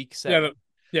week Yeah, 7.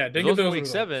 yeah, didn't get Results from those week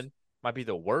results. 7 might be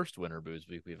the worst winter booze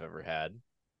week we've ever had.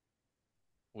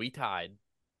 We tied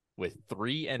with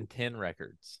 3-10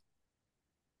 records.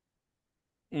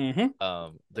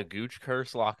 Mm-hmm. The Gooch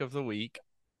Curse Lock of the week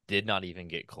did not even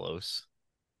get close.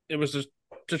 It was just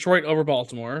Detroit over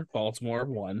Baltimore. Baltimore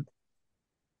won.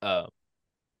 Uh,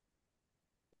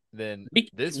 then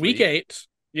this Week week, 8.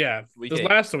 Yeah, week this 8,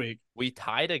 last week. we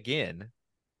tied again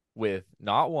with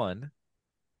not one,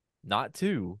 not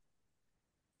two,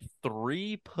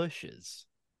 three pushes.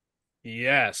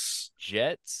 Yes.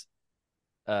 Jets,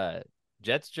 uh,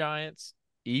 Jets, Giants,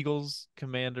 Eagles,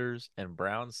 Commanders, and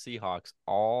Browns, Seahawks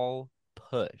all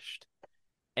pushed.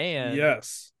 And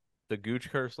Yes. the Gooch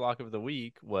Curse Lock of the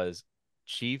week was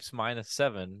Chiefs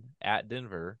 -7 at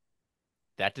Denver.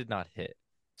 That did not hit.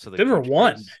 So Denver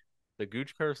won. The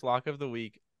Gooch Curse Lock of the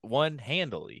week won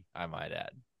handily, I might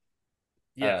add. Uh,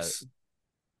 Yes.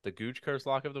 the Gooch Curse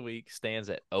Lock of the week stands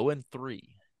at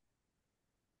 0-3.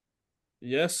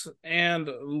 Yes. And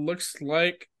looks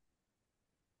like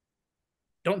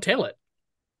don't tail it.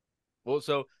 Well,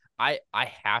 so I I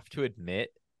have to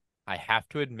admit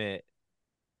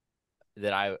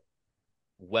that I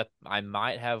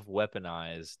might have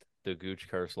weaponized the Gooch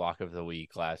Curse Lock of the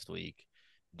week last week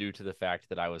due to the fact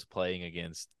that I was playing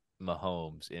against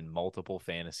Mahomes in multiple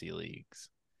fantasy leagues,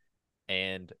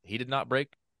 and he did not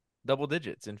break double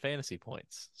digits in fantasy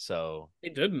points. So He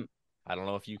didn't. I don't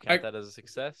know if you count I that as a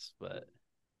success, but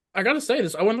I gotta say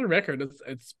this 0-3 record.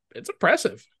 It's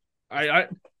impressive. it's I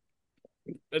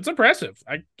it's impressive.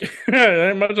 I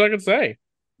ain't much I can say.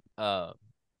 um.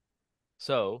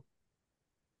 So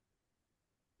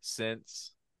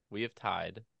since we have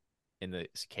tied, in the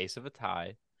case of a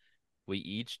tie, we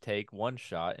each take one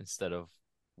shot instead of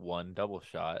one double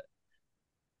shot.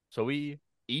 So we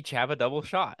each have a double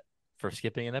shot for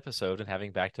skipping an episode and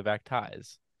having back-to-back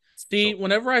ties. See, So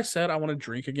whenever I said I want to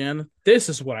drink again, this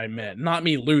is what I meant. Not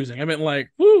me losing. I meant like,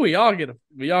 woo, we all get yeah,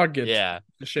 to we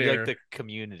like share. the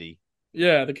community.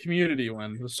 Yeah, the community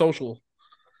one, the social.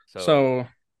 So So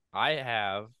I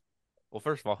have, well,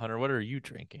 first of all, Hunter, what are you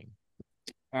drinking?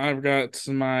 I've got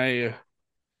my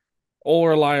all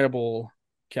reliable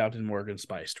Captain Morgan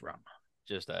spiced rum.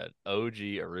 Just an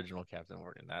OG original Captain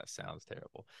Morgan. That sounds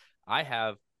terrible. I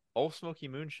have Old Smoky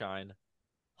Moonshine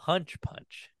Hunch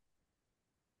Punch.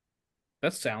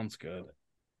 That sounds good.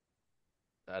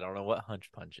 I don't know what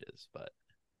hunch punch is, but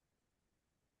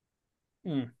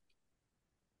Mm,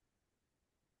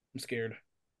 I'm scared.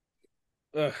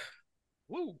 Ugh.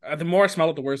 woo, The more I smell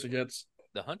it, the worse it gets.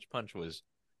 the hunch punch was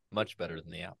much better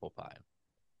than the apple pie.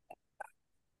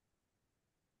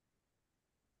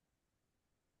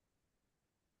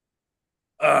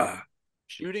 Ugh.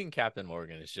 Shooting Captain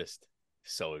Morgan is just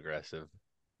so aggressive.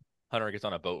 Hunter gets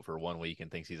on a boat for 1 week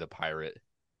and thinks he's a pirate.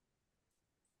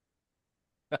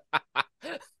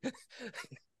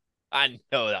 I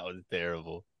know that was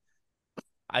terrible.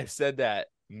 I said that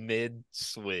mid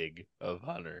swig of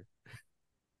Hunter.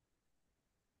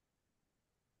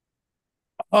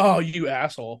 Oh, you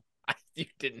asshole. You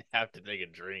didn't have to take a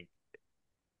drink.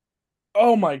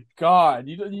 Oh my god.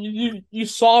 You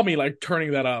saw me like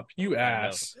turning that up. You I know.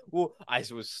 ass. Well, I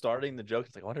was starting the joke.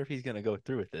 It's like, I wonder if he's gonna go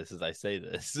through with this as I say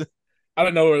this. I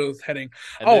don't know where it was heading.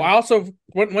 And Oh, then I also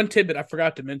one tidbit I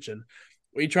forgot to mention.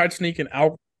 We tried sneaking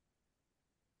out.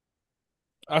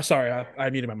 Oh, sorry, I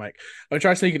muted my mic. We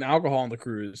tried sneaking alcohol on the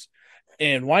cruise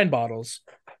in wine bottles,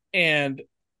 and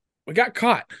we got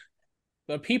caught.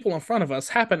 The people in front of us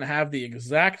happened to have the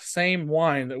exact same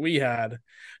wine that we had,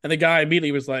 and the guy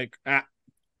immediately was like, "Ah,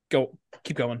 go,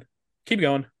 keep going,"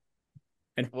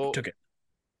 and well, took it.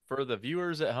 for the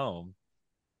viewers at home,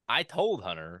 I told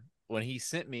Hunter when he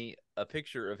sent me a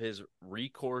picture of his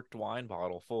recorked wine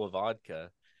bottle full of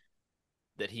vodka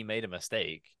that he made a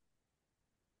mistake,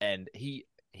 and he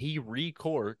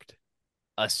recorked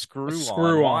a A screw-on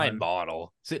screw wine on.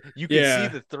 bottle. So you could see Yeah,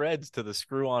 the threads to the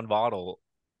screw-on bottle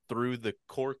through the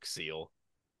cork seal.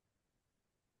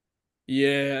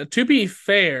 yeah. To be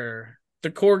fair,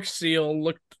 the cork seal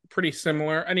looked pretty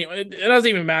similar. Anyway, it doesn't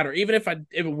even matter. Even if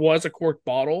it was a cork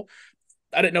bottle,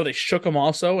 I didn't know they shook them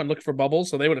also and looked for bubbles,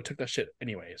 so they would have took that shit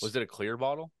anyways. Was it a clear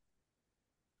bottle?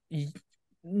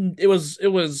 It was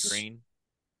Green?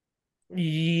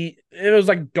 it was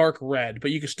like dark red,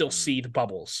 but you could still Mm. see the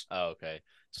bubbles. Oh, okay.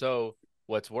 So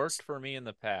what's worked for me in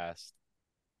the past,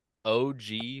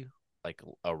 OG, like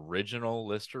original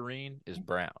Listerine, is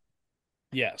brown.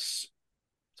 Yes.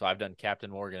 So I've done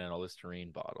Captain Morgan in a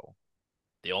Listerine bottle.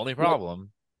 The only Well,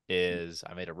 problem is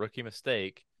I made a rookie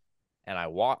mistake and I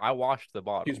washed the excuse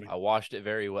bottle. me. I washed it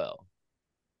very well.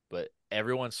 But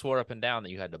everyone swore up and down that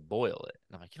you had to boil it.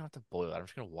 And I'm like, you don't have to boil it. I'm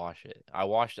just gonna wash it. I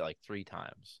washed it like 3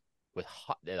 times with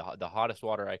the hottest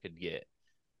water I could get.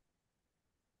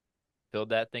 Filled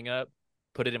that thing up,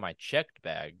 put it in my checked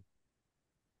bag,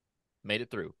 made it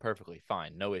through perfectly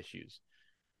fine, no issues.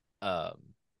 A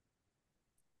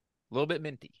little bit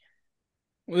minty.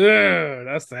 Ugh,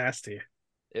 that's nasty.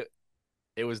 It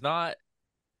it was not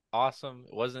awesome.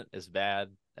 It wasn't as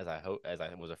bad as I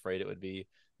was afraid it would be.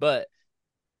 But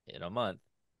in a month,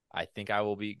 I think I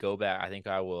will be go back. I think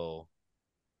I will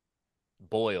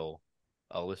boil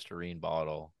a Listerine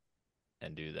bottle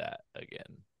and do that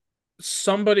again.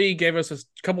 Somebody gave us a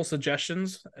couple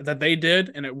suggestions that they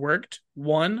did, and it worked.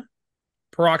 One,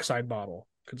 peroxide bottle,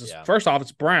 because Yeah, first off,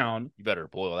 it's brown. you better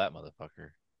boil that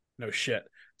motherfucker. No shit.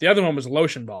 The other one was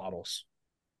lotion bottles.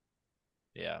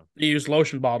 Yeah. They used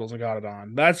lotion bottles and got it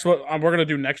on. That's what we're gonna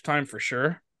do next time for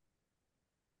sure.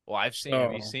 Well, I've seen.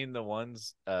 Have you So seen the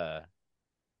ones that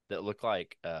look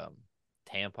like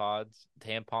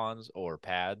tampons or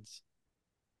pads,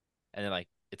 and then like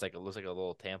it's like it looks like a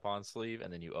little tampon sleeve,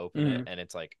 and then you open it mhm. and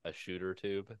it's like a shooter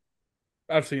tube.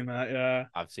 I've seen that, yeah.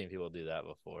 I've seen people do that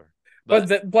before, But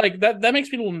but that makes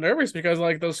people nervous because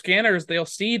like those scanners, they'll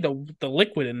see the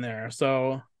liquid in there.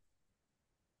 So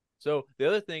so the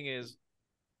other thing is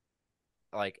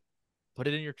like put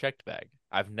it in your checked bag.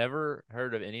 I've never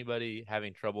heard of anybody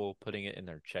having trouble putting it in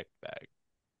their checked bag.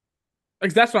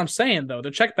 like that's what I'm saying though.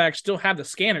 The check bags still have the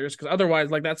scanners because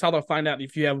otherwise, like that's how they'll find out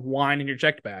if you have wine in your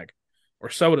checked bag or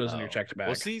sodas in your Oh, checked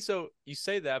well, bag. see, so you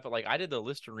say that, but like I did the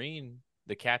Listerine,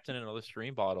 the Captain in a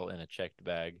Listerine bottle in a checked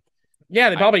bag. Yeah,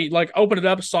 they I probably like opened it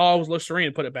up, saw it was Listerine,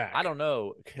 and put it I back. don't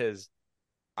know because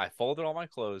I folded all my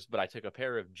clothes, but I took a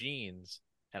pair of jeans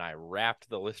and I wrapped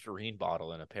the Listerine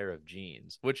bottle in a pair of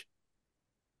jeans, which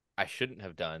I shouldn't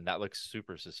have done. That looks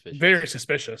super Very suspicious.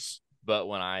 suspicious. But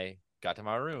when I got to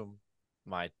my room,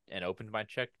 my and opened my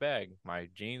checked bag, my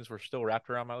jeans were still wrapped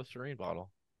around my Listerine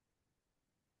bottle.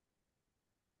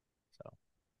 So,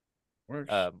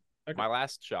 Works. um, Okay. my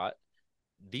last shot,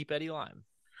 Deep Eddy Lime.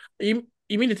 You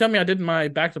mean to tell me I did my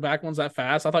back to back ones that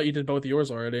fast? I thought you did both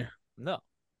yours already. No,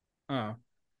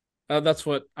 Oh, that's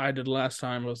what I did last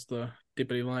time was the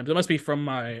dippity limes. It must be from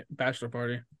my bachelor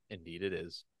party. indeed it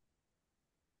is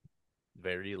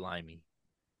very limey.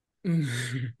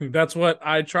 That's what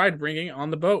I tried bringing on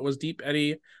the boat was Deep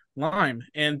Eddy lime,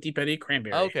 and Deep Eddy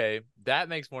cranberry. Okay, that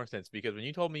makes more sense because when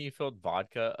you told me you filled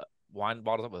vodka wine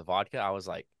bottles up with vodka, I was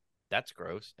like, that's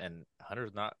gross. And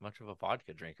Hunter's not much of a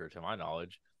vodka drinker to my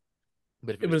knowledge.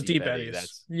 But if it It was was Deep Deep Eddy,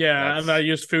 Eddies. Yeah, and I that's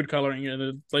used food coloring,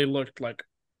 and they looked like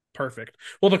perfect.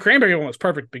 Well, the cranberry one was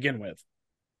perfect to begin with,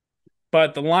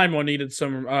 but the lime one needed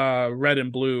some red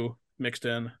and blue mixed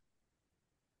in.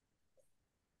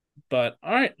 But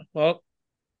all right, well,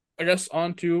 I guess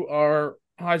on to our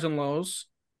highs and lows.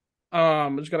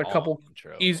 Just got a long couple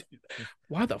intro. easy.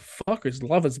 Why the fuck is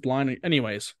Love Is Blind?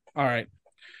 Anyways, all right.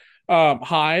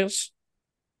 Highs.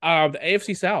 The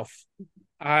AFC South.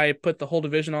 I put the whole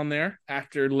division on there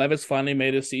after Levis finally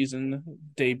made his season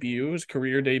debut, his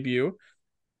career debut,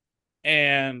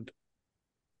 and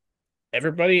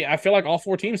everybody. I feel like all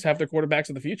four teams have their quarterbacks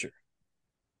of the future.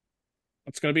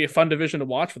 It's going to be a fun division to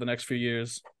watch for the next few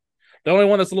years. The only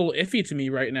one that's a little iffy to me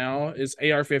right now is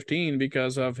AR-15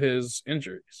 because of his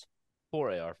injuries. Poor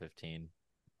AR-15.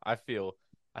 I feel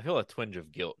I feel a twinge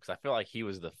of guilt because I feel like he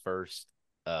was the first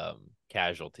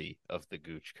casualty of the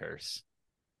Gooch curse.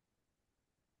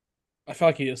 I feel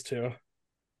like he is too.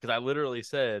 Because I literally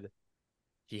said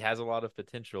he has a lot of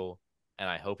potential, and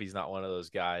I hope he's not one of those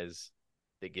guys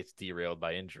that gets derailed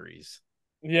by injuries.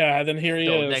 Yeah, then here he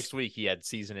So is. next week he had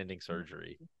season-ending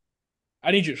surgery.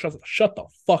 I need you to shut the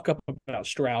fuck up about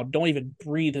Stroud. Don't even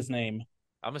breathe his name.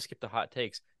 I'm gonna skip the hot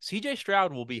takes. CJ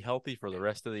Stroud will be healthy for the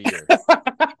rest of the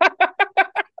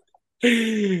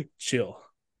year. Chill.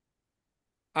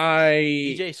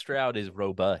 I CJ Stroud is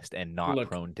robust and not look.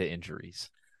 prone to injuries.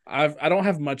 I don't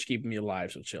have much keeping me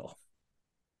alive, so chill.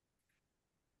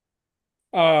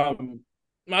 All right.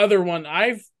 My other one.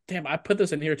 I put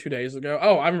this in here 2 days ago.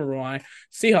 Oh, I remember why.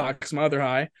 Seahawks, my other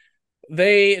high.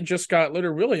 They just got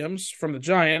Leonard Williams from the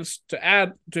Giants to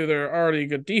add to their already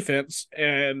good defense,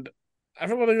 and I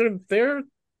feel like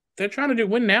they're trying to do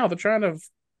win now. They're trying to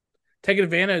take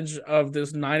advantage of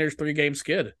this Niners 3-game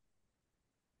skid. I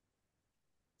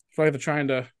feel like they're trying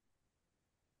to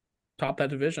top that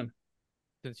division.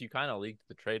 Since you kind of leaked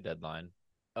the trade deadline,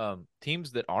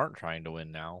 teams that aren't trying to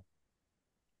win now,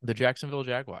 the Jacksonville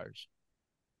Jaguars.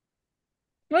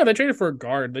 No, they traded for a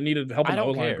guard. They needed help I on the O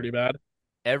don't line care. pretty bad.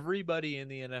 Everybody in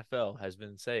the NFL has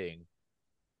been saying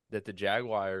that the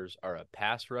Jaguars are a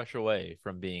pass rush away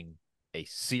from being a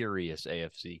serious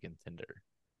AFC contender.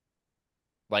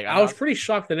 Like I'm I was not. pretty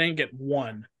shocked they didn't get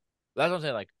one. That's what I'm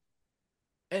saying. Like,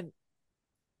 and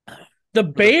The for the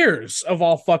Bears of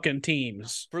all fucking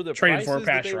teams for the traded for a prices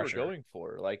that pass they were rusher. going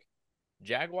for, like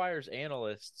Jaguars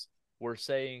analysts were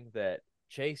saying that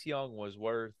Chase Young was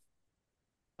worth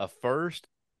a first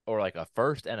or like a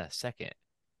first and a second.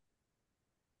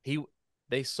 He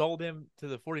they sold him to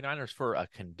the 49ers for a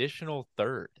conditional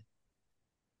third.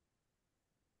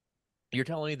 You're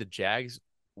telling me the Jags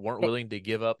weren't willing to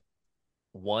give up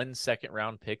 1 second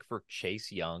round pick for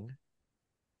Chase Young?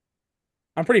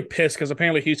 I'm pretty pissed because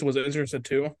apparently Houston was interested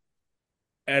too,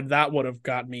 and that would have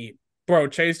got me, bro.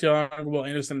 Chase Young, Will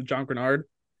Anderson, and John Grenard.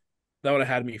 That would have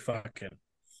had me fucking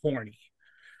horny.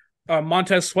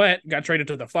 Montez Sweat got traded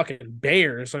to the fucking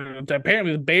Bears.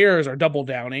 Apparently, the Bears are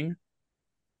doubling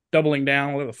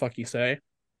down, whatever the fuck you say.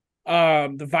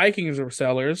 The Vikings were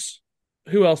sellers.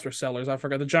 Who else were sellers? I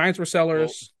forgot. The Giants were Well,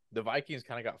 sellers. the Vikings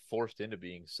kind of got forced into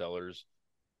being sellers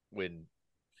when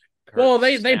Well, Kurt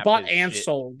they snapped bought his and shit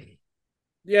sold.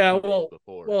 Yeah, 2 days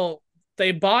before. well,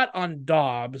 they bought on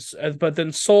Dobbs, but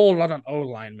then sold on an O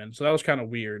lineman. So that was kind of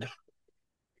weird.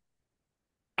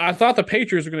 I thought the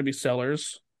Patriots were going to be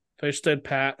sellers. They stood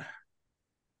pat,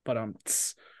 but um,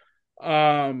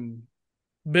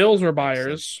 Bills were Doesn't make sense.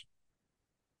 buyers.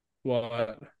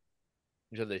 What?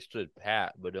 You said they stood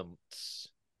pat, but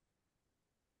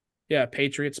Yeah,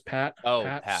 Patriots, oh,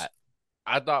 Pats. Pat.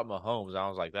 I thought Mahomes. I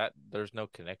was like that. There's no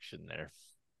connection there.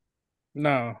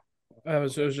 No, it Okay,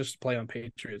 was just a play on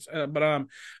Patriots. But I'm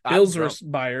Bills were drunk.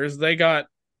 buyers. They got.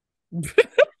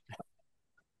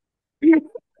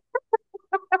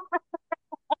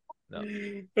 No,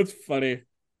 That's funny.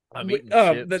 I'm eating chips.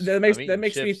 That I'm eating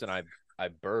makes me chips, and I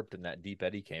burped, and that Deep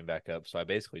Eddy came back up. So I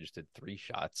basically just did 3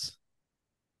 shots.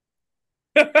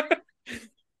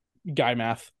 guy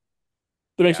math.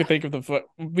 That makes me Yeah, think of the foot.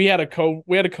 We had a code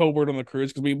word on the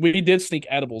cruise because we did sneak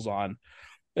edibles on,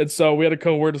 and so we had a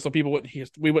code word so people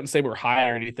wouldn't say we were high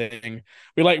or anything.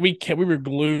 We were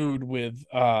glued with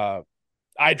eye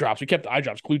drops. We kept the eye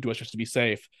drops glued to us just to be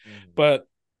safe. mm, But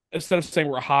instead of saying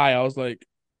we're high, I was like,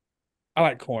 I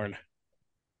like corn.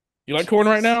 You like corn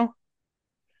right Jesus. now?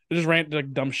 It just ran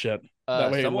like dumb shit.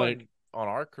 That way, like Someone on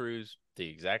our cruise, the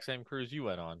exact same cruise you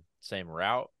went on, same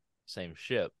route, same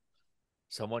ship.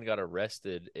 Someone got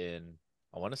arrested in,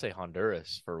 I want to say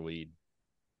Honduras for weed.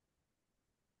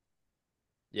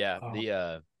 Yeah,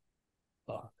 Oh,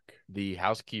 fuck. the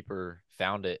housekeeper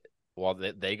found it while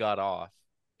they got off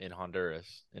in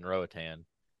Honduras in Roatan,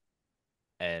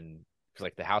 and because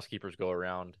like the housekeepers go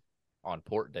around on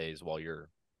port days while you're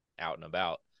out and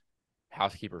about.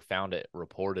 Housekeeper found it,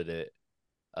 reported it.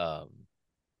 Um,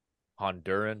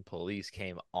 Honduran police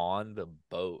came on the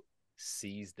boat,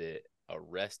 seized it,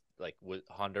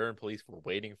 Honduran police were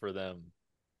waiting for them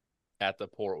at the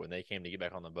port when they came to get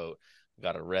back on the boat.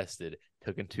 Got arrested,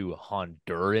 taken to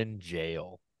Honduran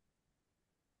jail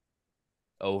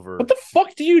What over the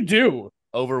fuck do you do?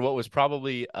 what was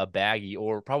probably a baggie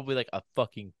or probably like a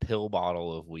fucking pill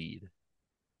bottle of weed.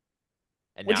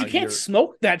 And Which now you can't you're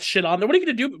smoke that shit on there. What are you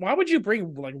gonna do? Why would you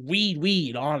bring like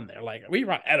weed on there? Like we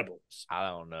brought edibles. I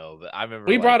don't know, but I remember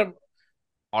We like brought them.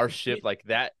 our ship like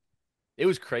that. It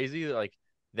was crazy like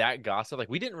that gossip. Like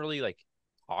we didn't really like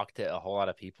talk to a whole lot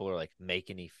of people or like make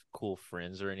any cool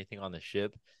friends or anything on the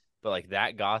ship, but like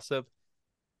that gossip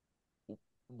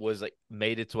was like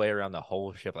made its way around the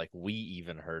whole ship. Like we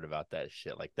even heard about that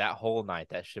shit. Like that whole night,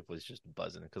 that ship was just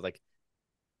buzzing because like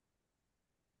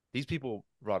these people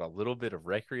brought a little bit of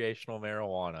recreational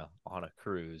marijuana on a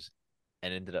cruise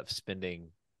and ended up spending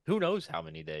who knows how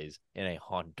many days in a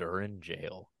Honduran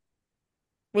jail.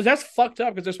 Was that's fucked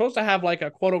up because they're supposed to have like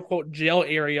a quote unquote jail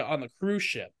area on the cruise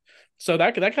ship. So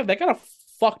that kind of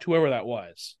fucked whoever that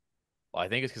was. Well, I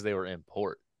think it's because they were in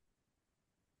port.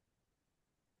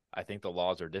 I think the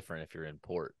laws are different if you're in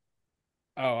port.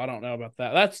 Oh, I don't know about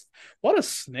that. That's what a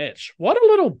snitch. What a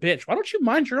little bitch. Why don't you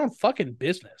mind your own fucking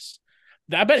business?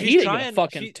 I bet She's he didn't get a trying.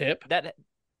 fucking She tip.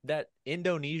 that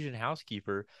Indonesian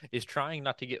housekeeper is trying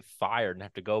not to get fired and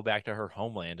have to go back to her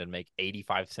homeland and make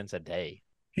 85 cents a day.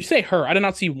 You say her. I did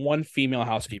not see one female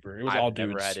housekeeper. It was all I've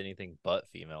never had dudes. anything but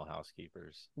female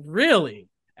housekeepers. Really?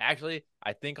 Actually,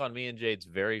 I think on me and Jade's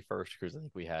very first cruise, I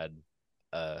think we had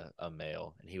a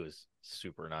male, and he was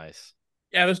super nice.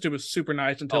 Yeah, this dude was super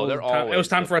nice Oh, until they're it was always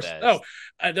time the for us. Oh,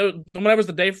 best. when it was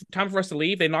the time for us to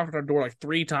leave, they knocked on our door like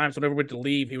three times. Whenever we went to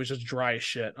leave, he was just dry as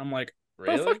shit. I'm like,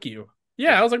 bro, Really? fuck you.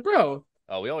 Yeah, I Did was like, bro.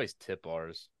 we always tip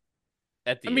ours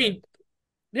at I the mean, end?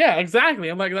 yeah, exactly.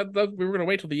 I'm like, we were gonna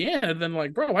wait till the end, and then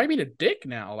like, bro, why are you being a dick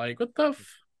now? Like, what the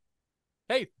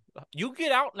Hey, you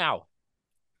get out now.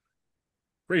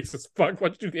 racist fuck?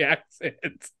 Why'd you do the accent?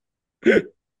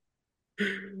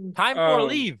 Time for um,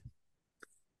 leave.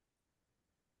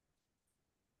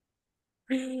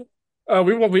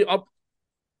 we up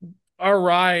our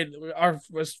ride. Our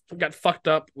was got fucked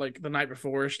up like the night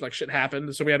before. Like shit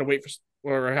happened, so we had to wait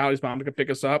for Hallie's mom to come pick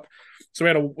us up.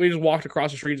 So we just walked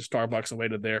across the street to Starbucks and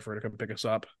waited there for her to come pick us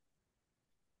up.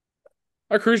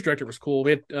 Our cruise director was cool.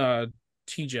 We had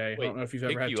TJ. I don't Wait, know if you've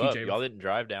ever pick had you up. TJ Y'all before. didn't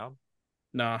drive down?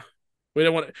 Nah, we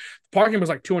didn't want. Parking was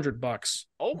like $200.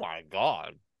 Oh my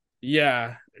god.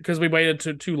 Yeah, because we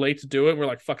waited too late to do it. We're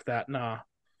like, fuck that, nah.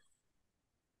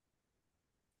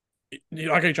 You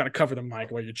like you trying to cover the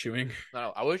mic while you're chewing.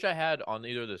 No, I wish I had on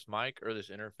either this mic or this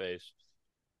interface.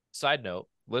 Side note,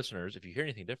 listeners, if you hear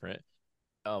anything different,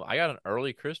 I got an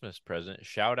early Christmas present.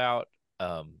 Shout out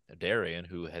Darian,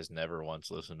 who has never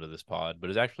once listened to this pod, but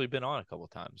has actually been on a couple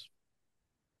of times.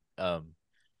 Um,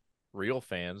 Real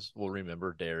fans will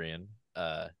remember Darian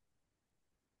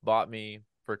bought me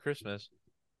for Christmas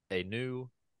a new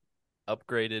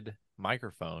upgraded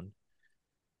microphone.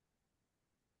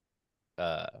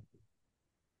 Uh,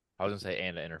 I was gonna say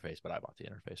and an interface, but I bought the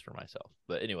interface for myself.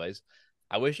 But anyways,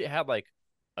 I wish it had like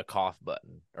a cough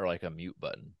button or like a mute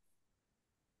button.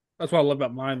 That's what I love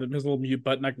about mine. There's a little mute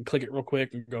button. I can click it real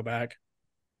quick and go back.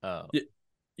 Um,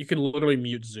 You can literally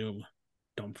mute Zoom.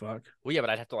 Dumb fuck. well, yeah, but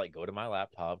I'd have to like go to my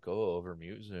laptop, go over,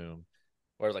 mute Zoom.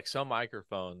 Whereas like some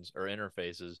microphones or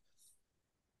interfaces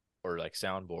or like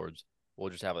soundboards will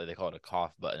just have like they call it a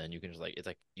cough button, and you can just like it's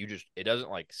like you just it doesn't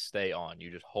like stay on.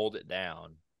 You just hold it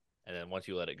down, and then once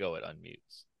you let it go, it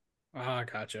unmutes. Ah,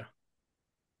 gotcha.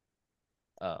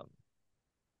 Um,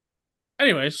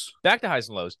 Anyways, back to highs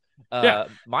and lows. yeah.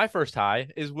 My first high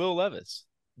is Will Levis,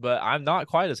 but I'm not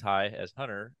quite as high as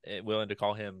Hunter, willing to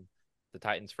call him the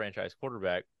Titans franchise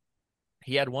quarterback.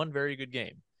 He had one very good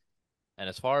game. And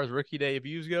as far as rookie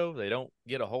debuts go, they don't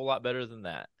get a whole lot better than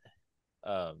that.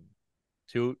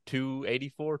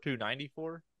 284,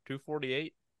 294,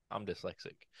 248. I'm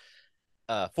dyslexic.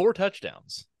 4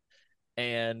 touchdowns.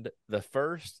 And the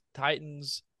first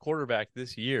Titans quarterback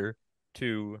this year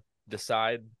to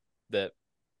decide that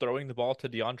throwing the ball to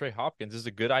DeAndre Hopkins is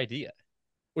a good idea.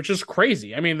 Which is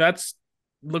crazy. I mean,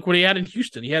 look what he had in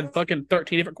Houston. He had fucking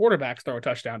 13 different quarterbacks throw a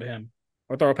touchdown to him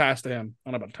or throw a pass to him.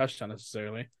 I don't know about a touchdown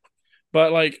necessarily,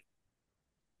 but like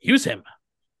use him.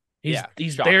 Yeah,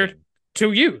 He's there shocking.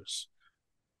 to use.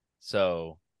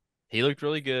 So He looked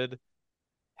really good.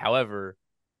 However,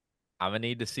 I'm gonna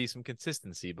need to see some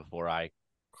consistency before I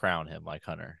crown him like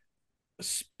Hunter.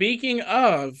 Speaking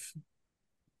of,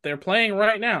 they're playing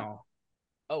right now.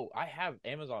 Oh, I have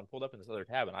Amazon pulled up in this other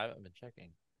tab, and I haven't been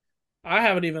checking. I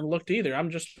haven't even looked either. I'm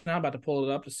just now about to pull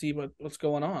it up to see what's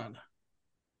going on.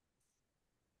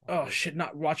 What Oh is it? shit!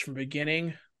 Not watch from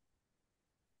beginning.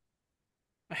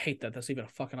 I hate that. That's even a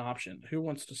fucking option. Who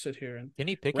wants to sit here and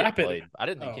Kenny Pickett rapid? played. I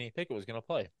didn't think Oh, Kenny Pickett was gonna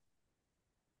play.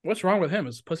 what's wrong with him?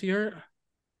 Is pussy hurt?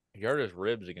 He hurt his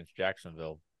ribs against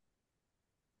Jacksonville.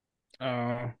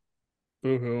 Oh,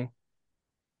 boo hoo.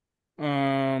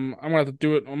 I'm gonna have to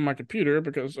do it on my computer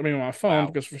because I mean on my phone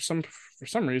Wow, because for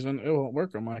some reason it won't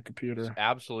work on my it's computer.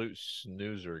 absolute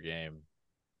snoozer game.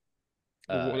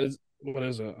 What Uh,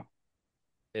 is it?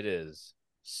 it is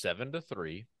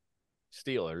 7-3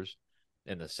 Steelers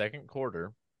in the second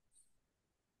quarter.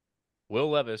 Will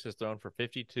Levis has thrown for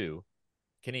 52.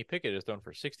 Kenny Pickett has thrown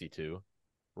for 62.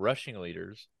 Rushing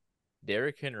leaders: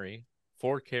 Derrick Henry,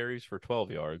 4 carries for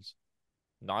 12 yards.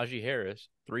 Najee Harris,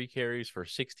 3 carries for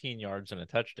 16 yards and a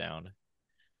touchdown.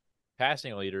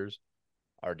 Passing leaders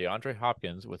are DeAndre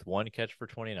Hopkins with 1 catch for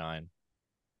 29,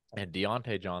 and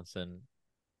Deontay Johnson.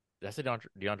 That's a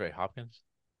DeAndre Hopkins?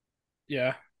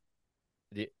 Yeah.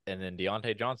 And then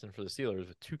Deontay Johnson for the Steelers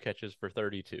with 2 catches for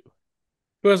 32.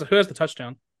 Who has the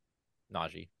touchdown?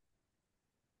 Najee.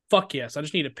 Fuck yes. I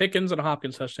just need a Pickens and a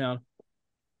Hopkins touchdown.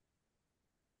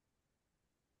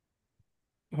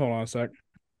 Hold on a sec.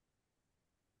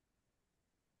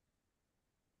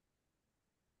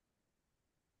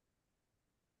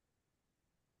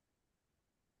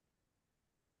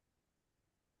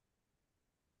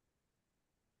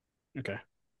 Okay.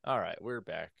 All right, we're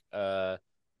back. We got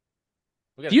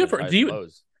to Do you finish ever highs and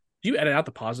lows. do you edit out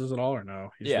the pauses at all or no?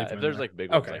 You just Yeah, leave them if in there's there. like big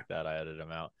ones Okay. like that, I edit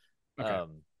them out.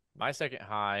 Okay. My second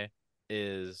high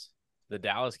is the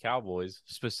Dallas Cowboys,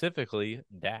 specifically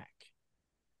Dak.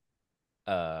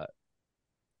 Uh,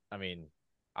 I mean,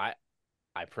 I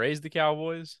I praised the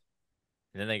Cowboys,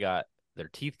 and then they got their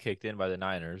teeth kicked in by the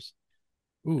Niners,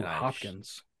 Ooh, and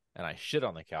Hopkins. I shit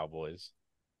on the Cowboys.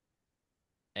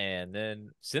 And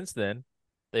then since then,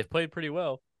 they've played pretty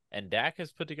well, and Dak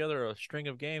has put together a string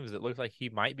of games that looks like he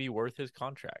might be worth his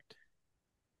contract.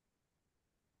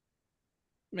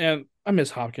 Man, I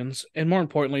miss Hopkins. And more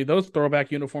importantly, those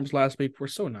throwback uniforms last week were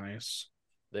so nice.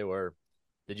 They were.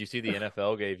 Did you see the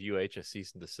NFL gave UH a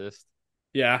cease and desist?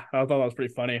 Yeah, I thought that was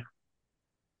pretty funny.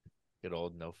 Good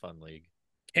old no fun league.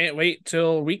 Can't wait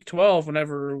till week 12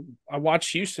 whenever I watch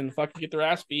Houston fucking get their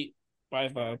ass beat by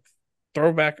the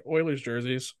throwback Oilers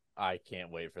jerseys. I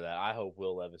can't wait for that. I hope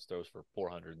Will Levis throws for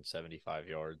 475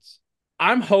 yards.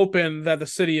 I'm hoping that the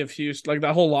city of Houston, like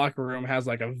that whole locker room, has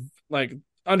like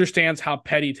understands how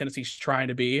petty Tennessee's trying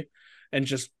to be, and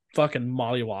just fucking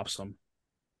mollywops them.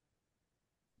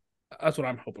 That's what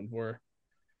I'm hoping for.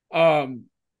 All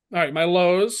right, my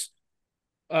lows.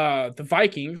 The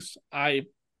Vikings. I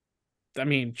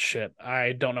mean, shit.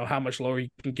 I don't know how much lower you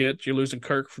can get. You're losing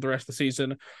Kirk for the rest of the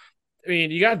season. I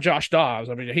mean, you got Josh Dobbs.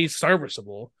 I mean, he's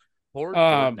serviceable. Poor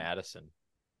Jordan Um, Addison.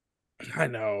 I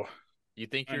know. You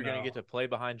think I you're going to get know. to play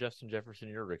behind Justin Jefferson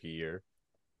your rookie year?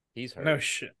 He's No hurt.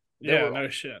 shit. There Yeah, were no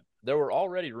shit. there were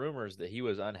already rumors that he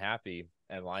was unhappy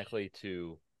and likely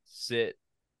to sit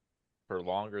for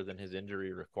longer than his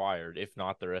injury required, if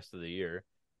not the rest of the year.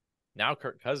 Now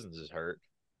Kirk Cousins is hurt.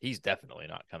 He's definitely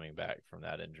not coming back from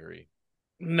that injury.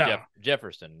 No.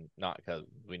 Jefferson, not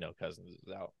Cousins. We know Cousins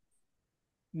is out.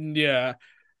 Yeah.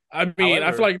 I mean, However,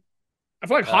 I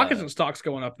feel like uh, Hawkinson stock's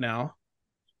going up now.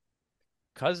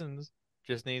 Cousins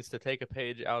just needs to take a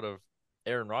page out of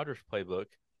Aaron Rodgers' playbook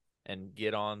and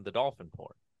get on the Dolphin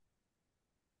porn.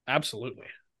 Absolutely.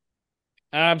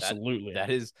 That Absolutely.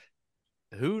 that is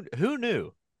who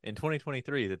knew in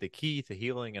 2023 that the key to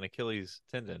healing an Achilles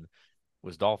tendon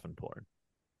was dolphin porn.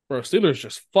 Bro, Steelers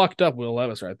just fucked up Will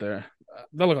Levis right there.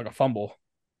 That looked like a fumble.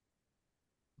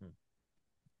 I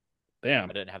Damn.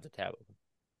 didn't have the tab open.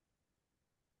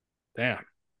 Damn.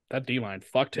 That D line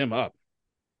fucked him up.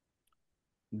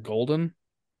 Golden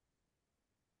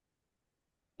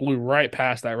blew right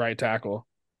past that right tackle.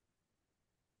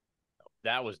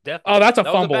 That was Oh, definitely that's a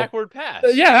that was a fumble. backward pass.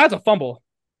 Yeah, that's a fumble.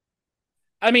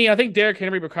 I mean, I think Derrick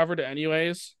Henry recovered it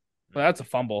anyways, but that's a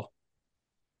fumble.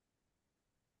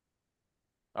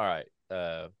 All right.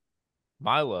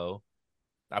 Milo,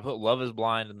 I put Love is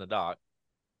Blind in the doc,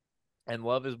 and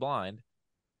Love is Blind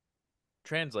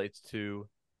translates to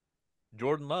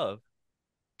Jordan Love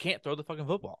can't throw the fucking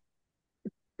football.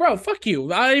 Bro, fuck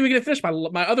you. I didn't even get to finish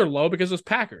my other low because it was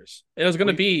Packers. It was going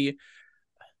to We be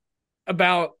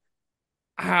about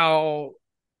how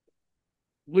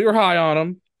we were high on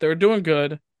them. They were doing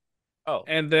good, Oh,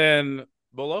 and then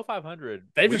below 500,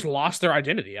 they've just lost their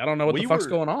identity. I don't know what the we fuck's were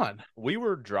going on. we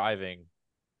were driving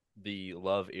the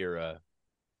Love era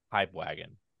hype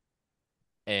wagon,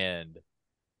 and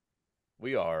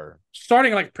we are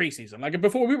Starting like preseason, like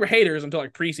before we were haters until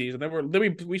like preseason.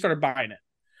 Then we started buying it.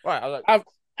 right. I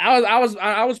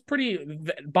I was pretty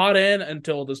bought in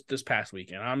until this past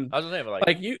weekend. I'm I was saying, but like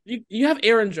like you have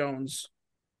Aaron Jones,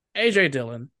 AJ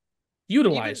Dillon, even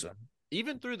utilize them.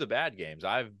 even through the bad games,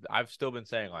 I've still been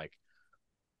saying like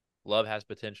Love has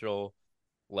potential.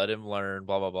 Let him learn.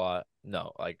 Blah blah blah.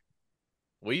 No, like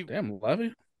we Damn,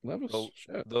 the Levis,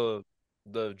 shit. the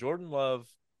the Jordan Love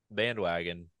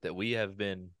bandwagon that we have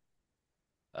been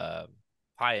uh,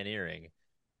 pioneering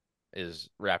is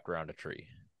wrapped around a tree.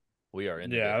 We are in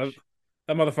the Yeah, ditch.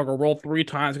 that motherfucker rolled 3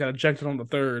 times, got ejected on the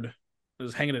third. It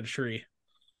was hanging in a tree.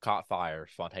 Caught fire,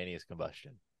 spontaneous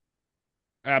combustion.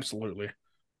 Absolutely.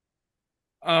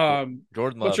 Jordan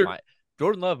What's Love your might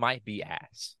Jordan Love might be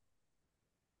ass.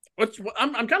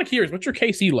 I'm kind of curious. What's your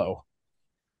KC low?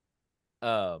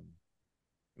 Um,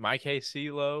 my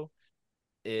KC low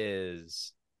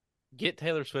is get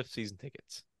Taylor Swift season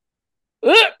tickets.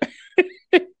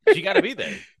 She got to be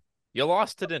there. You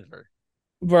lost to Denver.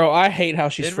 Bro, I hate how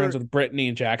she's friends Denver. with Brittany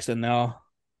and Jackson now.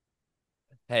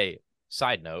 Hey,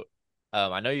 side note.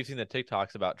 I know you've seen the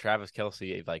TikToks about Travis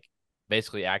Kelce like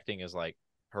basically acting as like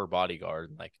her bodyguard,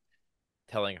 and like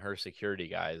telling her security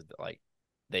guys that like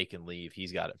they can leave.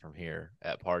 He's got it from here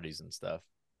at parties and stuff.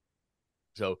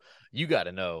 So you got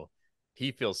to know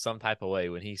he feels some type of way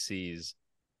when he sees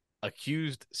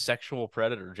accused sexual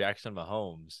predator Jackson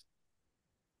Mahomes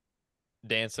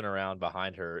dancing around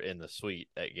behind her in the suite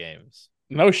at games.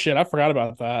 No shit, I forgot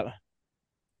about that.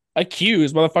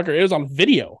 Accused, motherfucker. It was on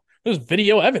video. There's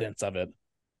video evidence of it.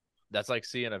 That's like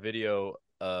seeing a video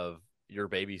of your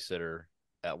babysitter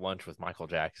at lunch with Michael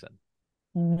Jackson.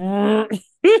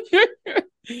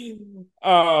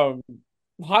 um,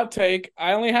 hot take.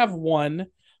 I only have one,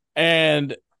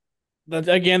 and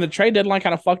again, the trade deadline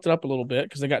kind of fucked it up a little bit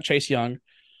because they got Chase Young.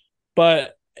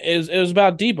 But it was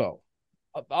about Debo.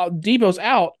 Debo's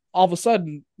out. All of a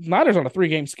sudden, Niners on a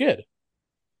 3-game skid.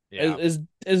 Yeah. Is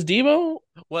Debo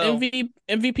Well,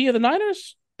 MVP of the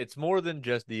Niners? it's more than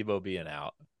just Debo being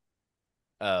out.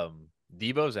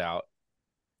 Debo's out.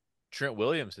 Trent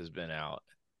Williams has been out.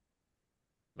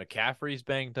 McCaffrey's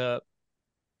banged up,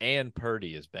 and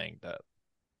Purdy is banged up.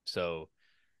 So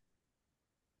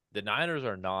the Niners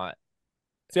are not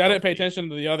See, I didn't pay healthy. attention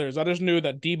to the others. I just knew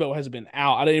that Debo has been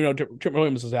out. I didn't even know Trent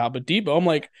Williams is out, but Debo, I'm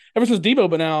like, ever since Debo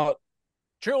been out,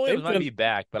 Trent Williams they've might been. be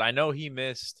back, but I know he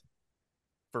missed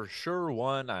for sure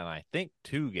one and I think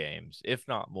 2 games, if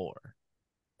not more.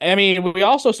 I mean, we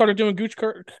also started doing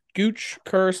Gooch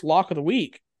Curse Lock of the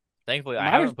Week. Thankfully,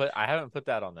 Niners I haven't put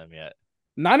that on them yet.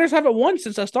 Niners haven't won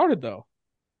since I started though.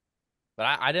 But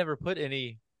I never put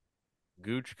any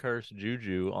Gooch Curse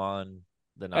Juju on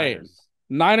the Hey, Niners.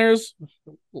 Niners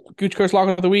Gooch Curse Lock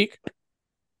of the Week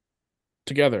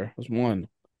together was one.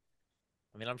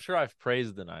 I mean, I'm sure I've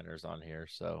praised the Niners on here,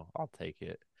 so I'll take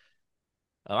it.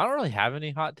 I don't really have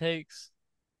any hot takes.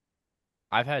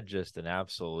 I've had just an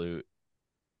absolute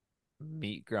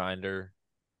meat grinder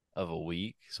of a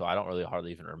week, so I don't really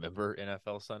hardly even remember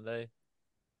NFL Sunday.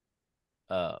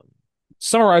 Um,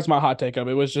 Summarize my hot take of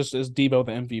it was just is Debo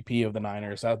the MVP of the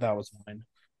Niners. That was fine.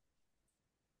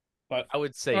 But I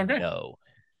would say okay. no.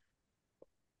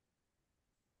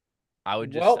 I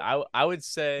would just Well, I would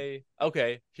say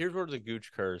okay, here's where the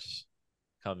Gooch curse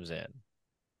comes in.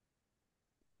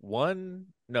 One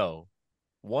no,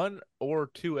 1 or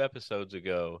 2 episodes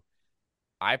ago,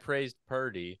 I praised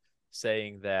Purdy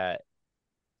saying that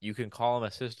you can call him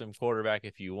a system quarterback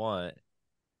if you want,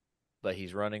 but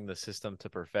he's running the system to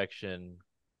perfection,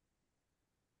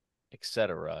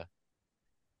 etc.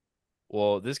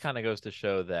 Well, this kind of goes to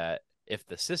show that if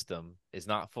the system is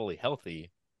not fully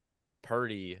healthy,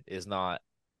 Purdy is not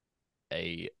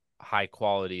a high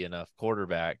quality enough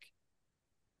quarterback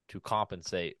to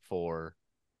compensate for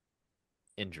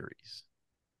injuries.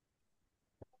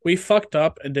 we fucked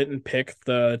up and didn't pick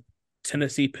the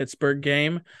Tennessee Pittsburgh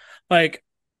game. Like,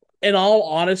 in all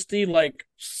honesty, like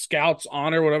Scouts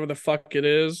honor, whatever the fuck it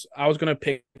is, I was gonna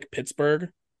pick Pittsburgh.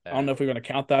 I don't know if we're gonna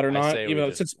count that or I not. say we Even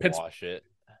though just since wash it.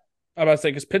 I'm about to say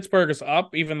because Pittsburgh is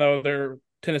up, even though they're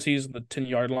Tennessee's the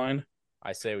 10-yard line.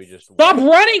 I say we just Stop wash.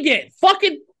 running it!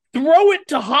 Fucking throw it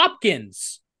to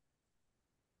Hopkins.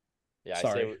 Yeah,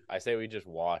 Sorry, I say we just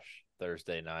wash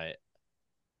Thursday night.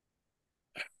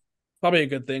 probably a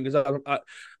good thing because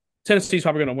Tennessee's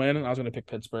probably gonna win, and I was gonna pick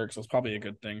Pittsburgh, so it's probably a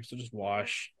good thing. So just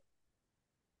wash.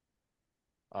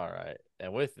 All right.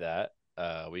 And with that,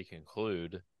 we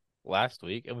conclude last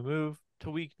week, and we move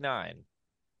to week 9.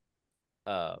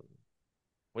 Um,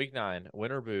 week 9,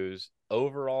 winner booze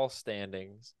overall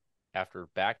standings after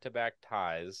back-to-back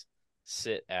ties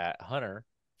sit at Hunter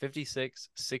 56,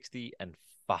 60, and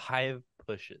 5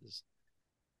 pushes.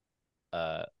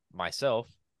 Myself,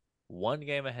 1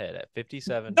 game ahead at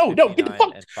 57, No, no, get the 59,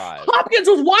 fuck. and 5. Hopkins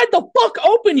was wide the fuck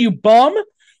open, you bum.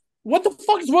 What the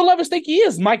fuck does Will Levis think he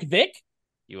is, Mike Vick?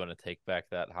 You want to take back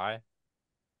that high?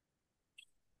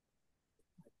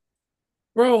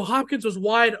 Bro, Hopkins was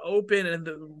wide open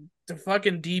and the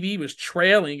fucking DB was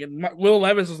trailing, and Will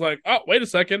Levis was like, "Oh, wait a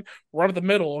second, run up the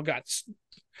middle." And got.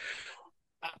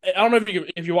 I don't know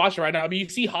if you watch it right now. I mean, you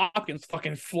see Hopkins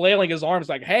fucking flailing his arms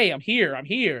like, "Hey, I'm here, I'm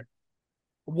here,"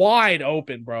 wide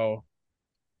open, bro.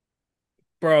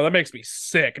 Bro, that makes me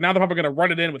sick. Now they're probably gonna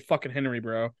run it in with fucking Henry,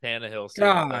 bro. Tannehill seen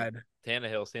all them. God,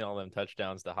 Tannehill seen all them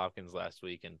touchdowns to Hopkins last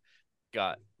week, and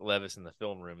got Levis in the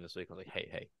film room this week. I was like,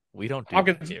 hey, we don't do that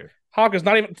Hopkins, here. Hopkins,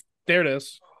 not even there. It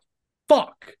is.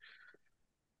 Fuck.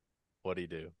 What do you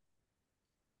do?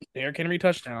 Derrick Henry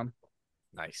touchdown.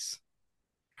 Nice.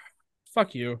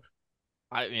 Fuck you.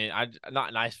 I mean, I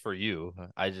not nice for you.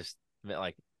 I just meant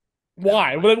like,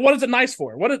 Why? What is it nice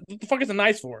for? What the fuck is it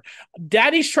nice for?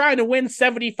 Daddy's trying to win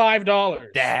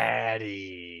 $75.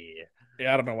 Daddy.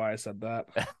 Yeah, I don't know why I said that.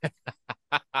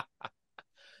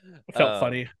 It felt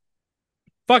funny.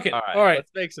 Fuck it. All right, All right.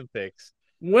 let's make some picks.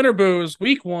 Winter booze,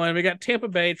 week 1. We got Tampa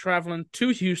Bay traveling to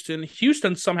Houston.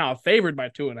 Houston somehow favored by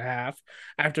 2.5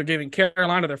 after giving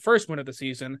Carolina their first win of the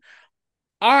season.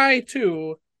 I,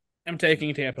 too, am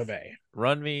taking Tampa Bay.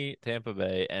 Run me Tampa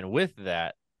Bay. And with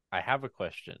that, I have a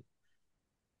question.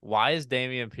 Why is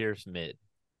Dameon Pierce mid?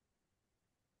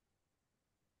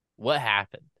 What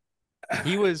happened?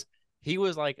 He was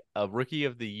like a rookie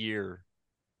of the year,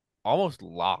 almost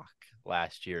lock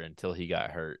last year until he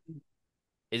got hurt.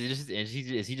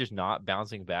 Is he just not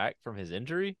bouncing back from his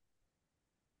injury?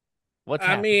 What's I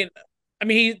happening?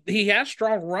 mean, he has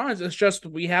strong runs. It's just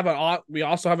we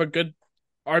also have a good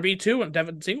RB2 and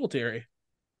Devin Singletary.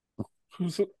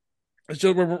 It's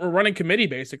just we're running committee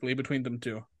basically between them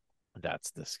two.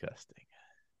 That's disgusting.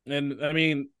 And I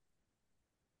mean,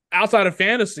 outside of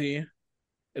fantasy,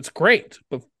 it's great,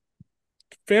 but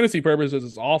fantasy purposes,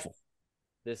 it's awful.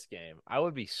 This game, I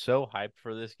would be so hyped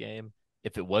for this game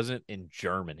if it wasn't in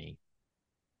Germany.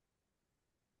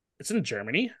 It's in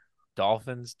Germany.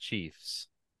 Dolphins, Chiefs.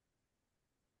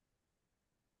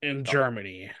 In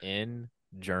Germany. In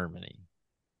Germany.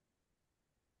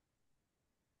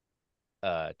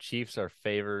 Chiefs are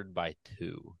favored by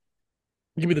 2.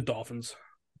 Give me the Dolphins.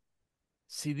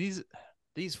 See,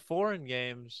 these foreign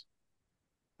games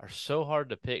are so hard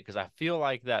to pick because I feel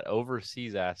like that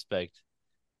overseas aspect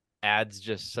adds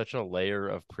just such a layer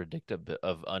of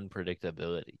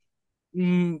unpredictability.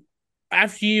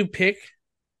 After you pick,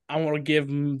 I want to give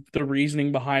the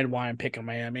reasoning behind why I'm picking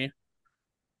Miami.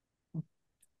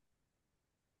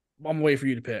 I'm waiting for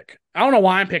you to pick. I don't know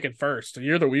why I'm picking first.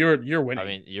 You're winning. I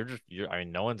mean, I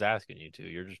mean, no one's asking you to.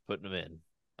 You're just putting them in.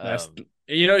 That's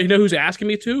you know who's asking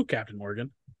me to? Captain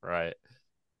Morgan. Right.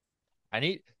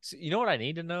 You know what I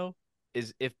need to know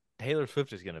is if Taylor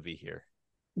Swift is going to be here.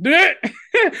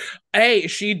 Hey,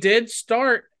 she did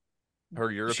start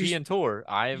her European tour.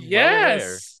 I am well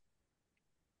aware.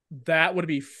 That would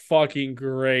be fucking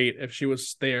great if she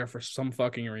was there for some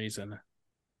fucking reason.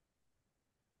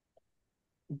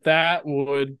 That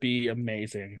would be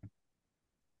amazing.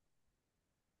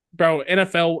 Bro,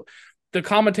 NFL, the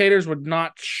commentators would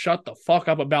not shut the fuck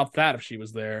up about that if she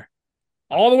was there.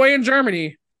 All the way in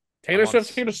Germany. Taylor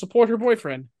Swift's here to support her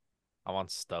boyfriend. I'm on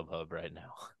StubHub right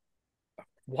now.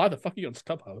 Why the fuck are you on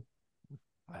StubHub?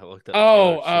 I looked up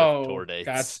Taylor Swift tour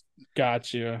dates.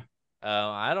 Got you.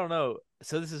 I don't know.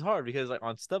 So this is hard because like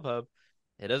on StubHub,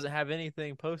 it doesn't have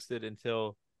anything posted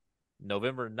until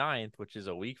November 9th, which is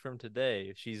a week from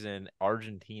today. She's in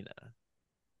Argentina.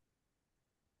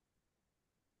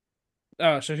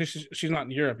 Oh, so she's not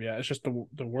in Europe yet. It's just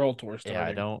the world tour starting. Yeah,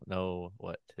 I don't know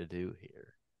what to do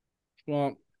here.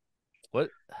 Well,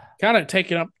 what? Kind of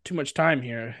taking up too much time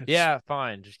here. Yeah,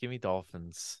 fine. Just give me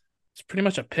Dolphins. It's pretty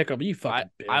much a pickup. You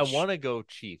fucking bitch. I want to go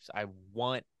Chiefs. I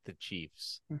want the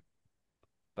Chiefs,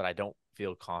 but I don't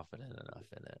feel confident enough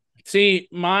in it. See,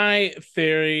 my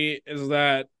theory is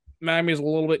that Miami is a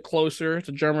little bit closer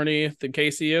to Germany than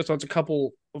KC is, so it's a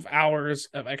couple of hours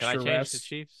of extra rest. Can I change rest. the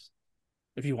Chiefs?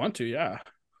 If you want to, yeah.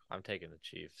 I'm taking the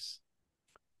Chiefs.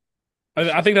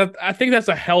 I think that's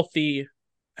a healthy,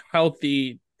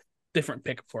 different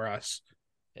pick for us.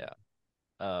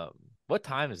 Yeah. What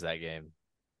time is that game?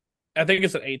 I think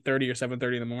it's at 8:30 or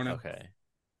 7:30 in the morning. Okay.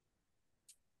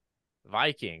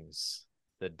 Vikings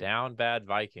the down bad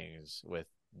Vikings with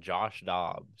Josh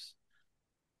Dobbs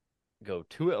go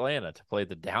to Atlanta to play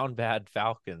the down bad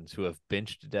Falcons who have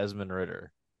benched Desmond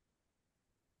Ritter.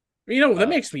 That Uh,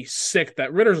 makes me sick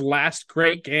that Ritter's last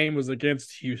great game was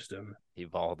against Houston. he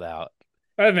balled out.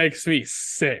 That makes me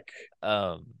sick.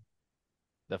 Um,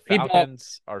 the He balled.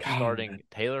 Falcons are God, starting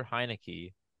Taylor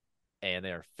Heineke, and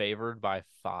they are favored by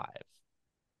 5.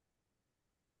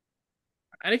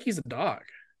 I think he's a dog.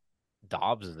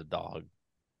 Dobbs is a dog.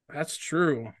 That's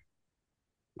true.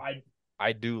 I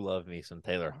I do love me some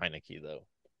Taylor Heineke though.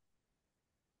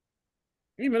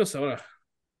 Minnesota.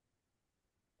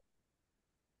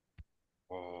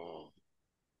 Oh.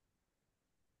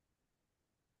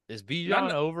 Is Bijan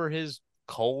Not over his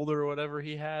cold or whatever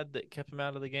he had that kept him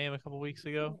out of the game a couple weeks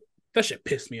ago? that shit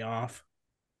pissed me off.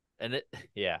 And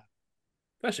yeah.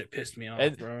 That shit pissed me off,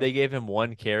 And bro. they gave him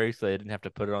 1 carry so they didn't have to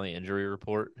put it on the injury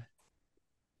report.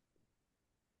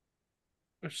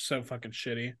 It's so fucking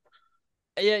shitty.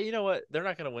 Yeah, you know what? They're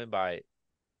not going to win by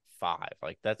 5.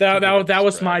 Like that's too That big of that, a that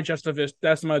was spread. my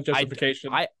That's my I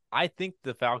justification. I think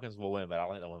the Falcons will win, but I don't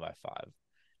think they'll win by 5.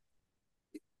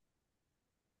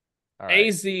 All right.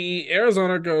 AZ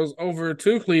Arizona goes over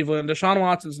to Cleveland. Deshaun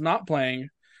Watson's not playing.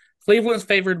 Cleveland's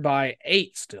favored by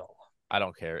 8 still. I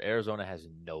don't care. Arizona has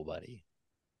nobody.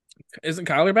 Isn't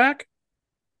Kyler back?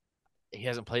 He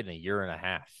hasn't played in a year and a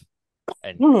half.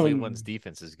 And Cleveland's Hmm.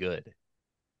 defense is good.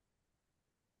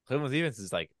 Cleveland's defense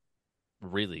is like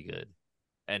really good.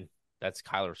 And that's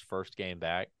Kyler's first game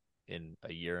back in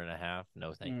a year and a half.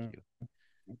 No, thank you.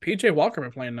 PJ Walker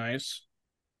been playing nice.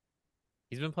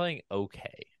 He's been playing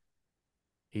okay.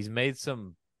 He's made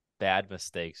some bad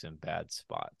mistakes in bad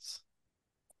spots.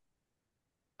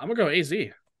 I'm gonna go AZ.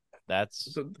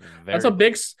 That's That's very a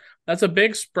big that's a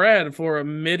big spread for a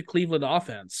mid Cleveland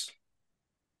offense.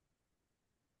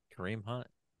 Kareem Hunt.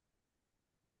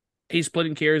 He's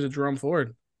splitting carries with Jerome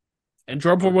Ford, and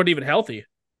Jerome Ford wasn't even healthy.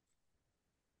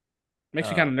 Makes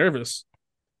me kind of Um, nervous.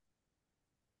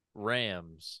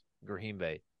 Rams, Green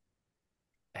Bay.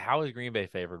 How is Green Bay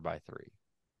favored by 3?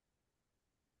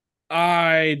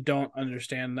 I don't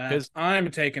understand that. Because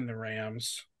I'm taking the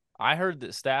Rams. I heard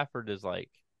that Stafford is like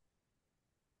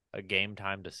a game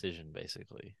time decision,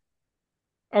 basically,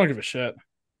 I don't give a shit.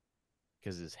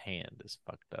 because his hand is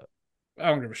fucked up. I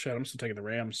don't give a shit. I'm still taking the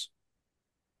Rams.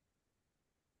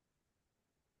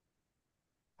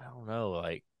 I don't know.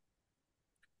 Like,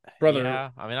 Brother, yeah,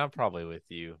 I mean, I'm probably with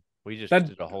you. We just that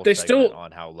did a whole they segment still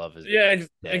on how love is yeah, dead.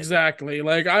 exactly.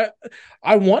 Like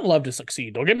I want Love to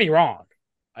succeed. Don't get me wrong.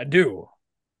 I do.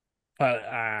 But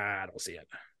I don't see it.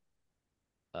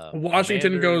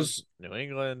 Washington Commanders, goes. New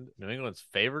England. New England's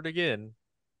favored again.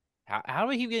 How do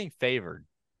we keep getting favored?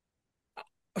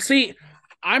 See,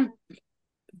 I'm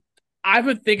I've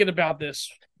been thinking about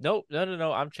this. Nope,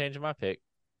 no. I'm changing my pick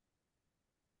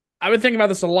I've been thinking about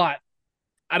this a lot.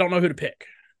 I don't know who to pick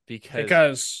because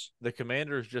because the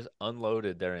Commanders just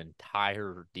unloaded their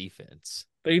entire defense.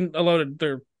 they loaded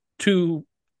their two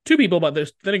people, but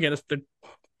there's then again it's the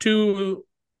two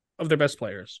of their best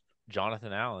players.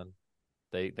 Jonathan Allen,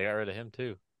 they got rid of him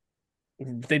too.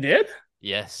 They did?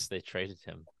 Yes, they traded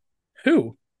him.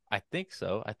 Who? I think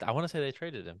so. I want to say they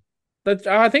traded him.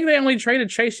 I think they only traded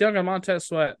Chase Young and Montez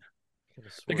Sweat I could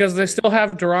have swore because they traded still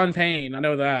have Jonathan Deron Allen. Payne. I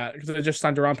know that because they just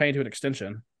signed Deron Payne to an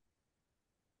extension.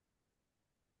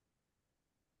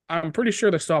 I'm pretty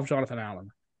sure they still have Jonathan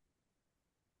Allen.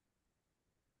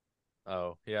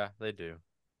 Oh, yeah, they do.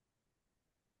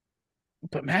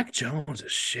 But Mac Jones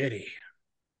is shitty.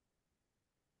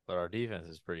 But our defense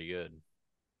is pretty good.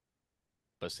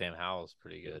 But Sam Howell's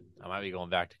pretty good. I might be going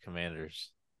back to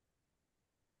Commanders.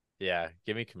 Yeah,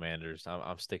 give me Commanders.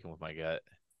 I'm sticking with my gut.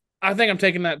 I think I'm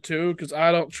taking that too because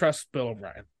I don't trust Bill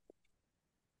O'Brien.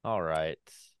 All right.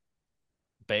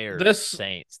 Bears, This,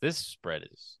 Saints. This spread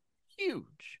is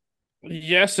huge.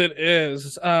 yes, it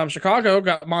is. Chicago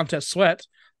got Montez Sweat,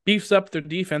 beefs up their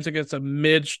defense against a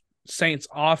mid Saints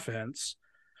offense.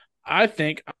 I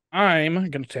think I'm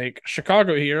going to take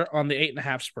Chicago here on the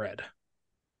 8.5 spread.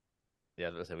 Yeah,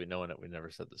 as I said, we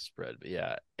never said the spread, but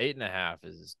yeah, 8.5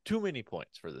 is too many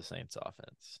points for the Saints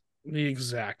offense.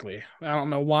 Exactly. I don't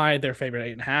know why they're favored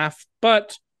 8.5,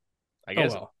 but I oh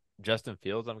guess well. Justin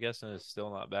Fields, I'm guessing, is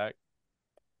still not back.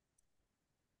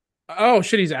 Oh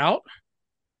shit, he's out.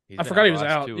 He's I been forgot out he the was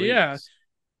last out. two Yeah, weeks.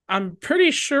 I'm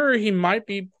pretty sure he might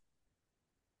be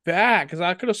back because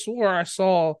I could have swore I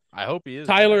saw I hope he is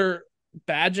back. Tyler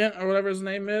Badgett or whatever his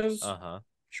name is Uh-huh.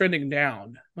 trending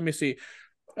down. Let me see.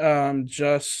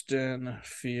 Justin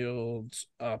Fields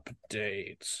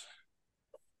update.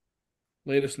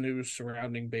 Latest news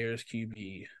surrounding Bears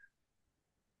QB.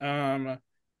 Um,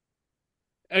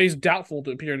 He's doubtful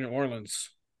to appear in New Orleans.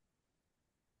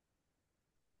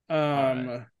 All right.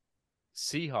 Um,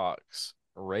 Seahawks,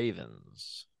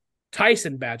 Ravens.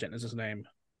 Tyson Badgett is his name.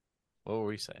 What were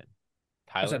we saying?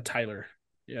 I said Tyler? Tyler.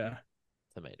 Yeah.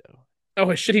 Tomato.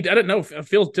 Oh shit! I didn't know.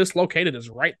 Feels dislocated his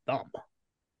right thumb.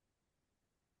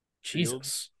 Fields?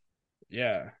 Jesus.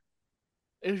 Yeah.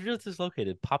 It was just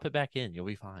dislocated. Pop it back in. You'll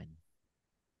be fine.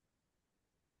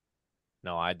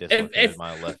 No, I dislocated If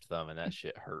my left thumb and that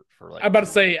shit hurt for I'm like about to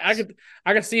two say, weeks.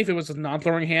 I could see if it was a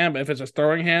non-throwing hand, but if it's a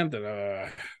throwing hand,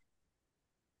 then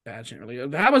Badgett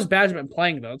really. How was Badgett been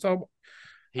playing though? So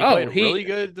He played oh really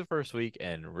good the first week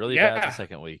and really bad the yeah.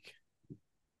 second week.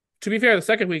 To be fair, the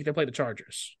second week they played the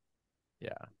Chargers.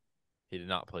 Yeah. He did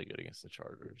not play good against the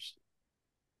Chargers.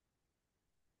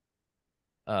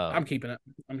 I'm keeping it.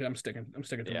 I'm sticking. I'm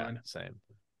sticking to Yeah, mine. same.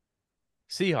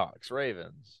 Seahawks,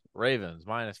 Ravens. Ravens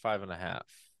minus 5.5.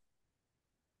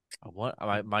 I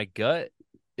want my gut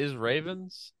is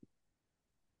Ravens.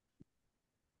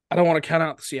 I don't want to count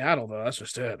out Seattle though. That's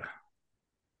just it.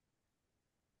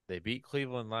 They beat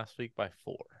Cleveland last week by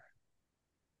 4.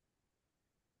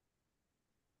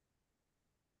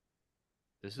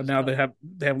 This But is now tough.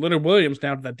 they have Leonard Williams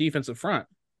down to that defensive front.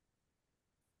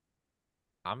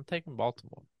 I'm taking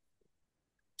Baltimore.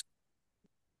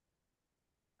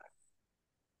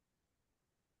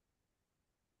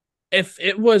 If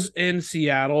it was in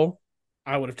Seattle,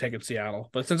 I would have taken Seattle.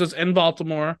 But since it's in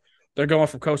Baltimore, they're going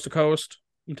from coast to coast.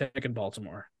 I'm taking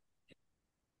Baltimore.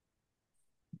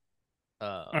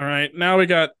 All Um, right. Now we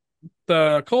got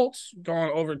the Colts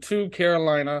going over to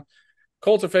Carolina.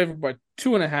 Colts are favored by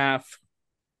 2.5.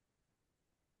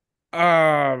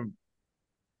 Um,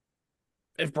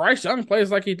 if Bryce Young plays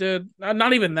like he did,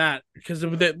 not even that, because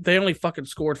they only fucking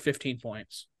scored 15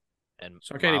 points. and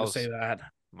So I can't even say that.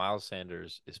 Miles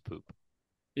Sanders is poop.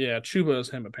 Yeah, Chuba is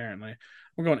him apparently.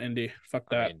 We're going Indy. Fuck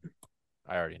I that. mean,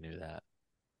 I already knew that.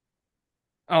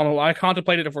 I don't know. I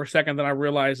contemplated it for a second, then I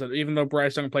realized that even though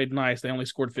Bryce Young played nice, they only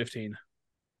scored 15.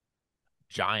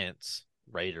 Giants,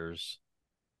 Raiders.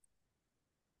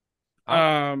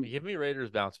 Um, Give me Raiders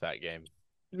bounce back game.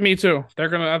 Me too. They're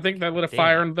gonna. I think that lit a Damn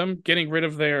fire it. in them, getting rid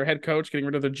of their head coach, getting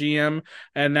rid of their GM,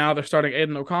 and now they're starting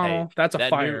Aiden Hey, O'Connell. That's a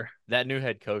fire. that new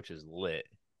head coach is lit.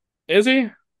 Is he?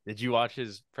 Did you watch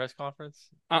his press conference?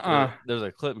 Uh-uh. There's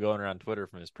a clip going around Twitter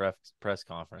from his press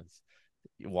conference.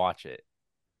 You watch it.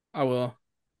 I will.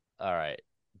 All right.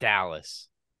 Dallas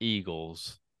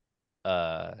Eagles.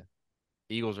 Uh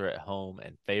Eagles are at home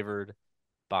and favored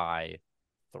by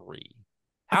 3.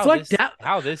 I feel like that.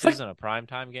 How I this feel like isn't a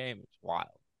primetime game is wild.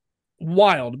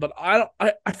 wild, but I don't.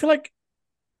 I feel like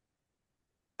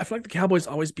the Cowboys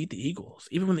always beat the Eagles,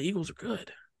 even when the Eagles are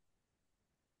good.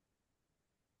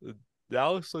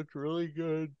 Dallas looked really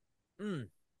good.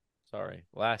 Sorry.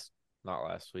 Not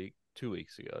last week. 2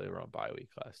 weeks ago. They were on bye week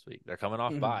last week. They're coming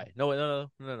off Mm-hmm. bye. No, wait, no.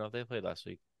 They played last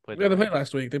week. Played the Yeah, they played Rams.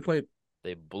 last week. They played.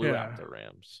 They blew out Yeah, the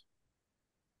Rams.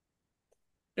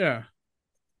 yeah.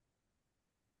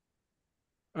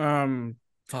 Um,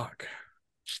 fuck.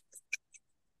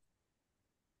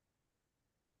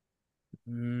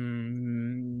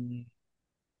 Mm,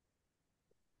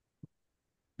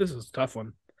 this is a tough one.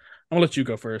 I'm gonna let you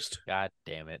go first. God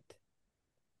damn it.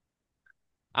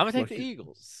 I'm gonna take Look, the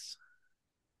Eagles.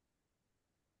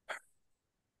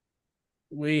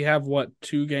 we have what,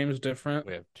 2 games different?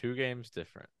 We have 2 games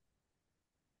different.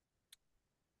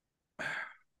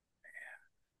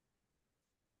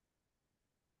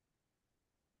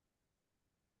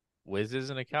 Wiz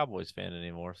isn't a Cowboys fan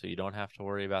anymore, so you don't have to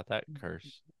worry about that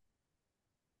curse.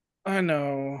 I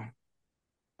know.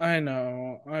 I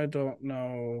know. I don't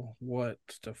know what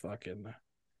to fucking.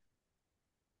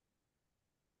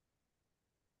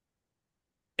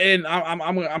 And I'm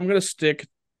gonna stick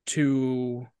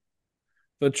to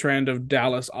the trend of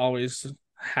Dallas always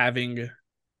having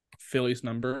Philly's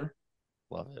number.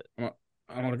 Love it.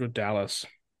 I want to go Dallas.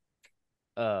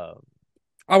 Um,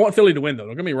 I want Philly to win though.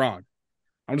 Don't get me wrong.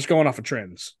 I'm just going off of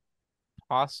trends.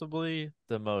 Possibly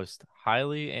the most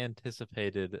highly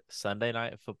anticipated Sunday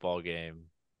night football game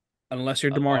Unless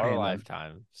you're of Damar our Hamlin.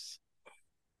 lifetimes.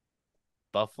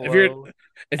 If you're Buffalo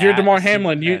if you're at Damar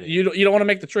Hamlin, Cincinnati. you don't want to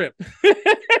make the trip.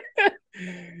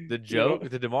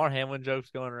 The Damar Hamlin jokes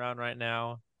going around right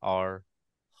now are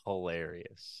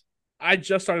hilarious. I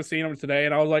just started seeing them today,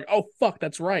 and I was like, "Oh fuck,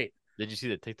 that's right." Did you see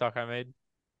the TikTok I made?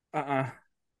 Uh-uh.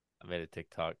 I made a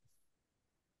TikTok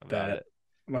about Bet. it.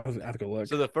 I have to go look.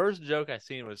 So the first joke I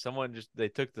seen was they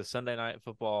took the Sunday night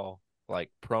football like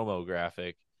promo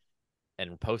graphic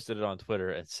and posted it on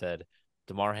Twitter and said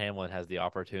Damar Hamlin has the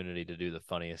opportunity to do the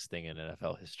funniest thing in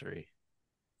NFL history.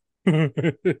 And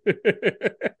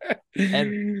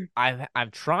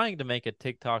I'm trying to make a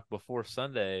TikTok before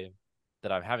Sunday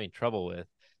that I'm having trouble with.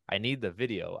 I need the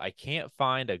video. I can't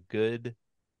find a good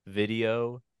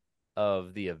video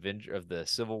of the Avenger of the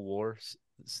Civil War,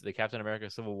 the Captain America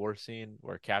Civil War scene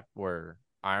where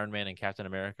Iron Man and Captain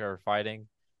America are fighting,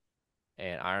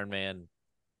 and Iron Man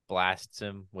blasts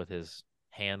him with his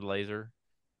hand laser,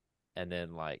 and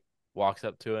then like walks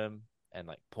up to him and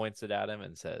like points it at him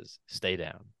and says, "Stay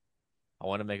down." I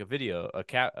want to make a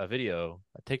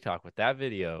TikTok with that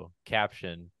video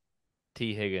caption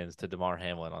T. Higgins to DeMar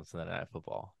Hamlin on Sunday Night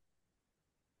Football.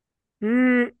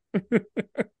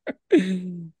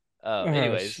 Oh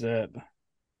Anyways, shit.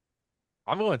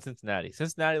 I'm going Cincinnati.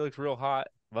 Cincinnati looks real hot.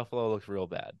 Buffalo looks real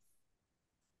bad.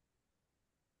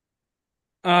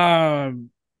 Um,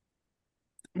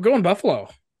 I'm going Buffalo.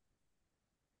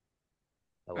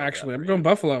 I love that Actually, for I'm you. going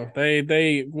Buffalo.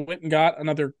 They went and got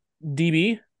another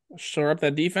DB, shore up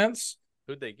that defense.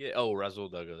 Who'd they get? Oh, Russell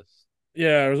Douglas,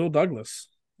 Yeah, it was old Douglas.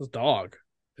 This dog.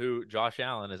 who Josh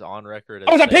Allen is on record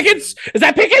Oh, as is that Pickens? saying Is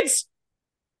that Pickens?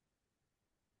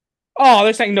 Oh,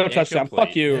 they're saying no touchdown.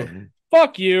 Fuck incomplete. you.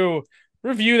 Fuck you.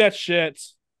 Review that shit.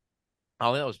 I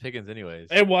think that was Pickens, anyways.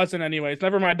 It wasn't, anyways.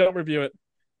 Never mind. Don't review it.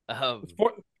 It's, Um,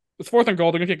 four, it's fourth and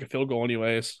goal. They're gonna kick a field goal,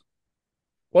 anyways.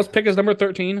 What's Pickens number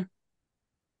 13?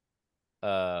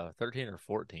 13 or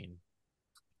 14.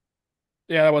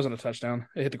 Yeah, that wasn't a touchdown.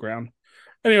 It hit the ground.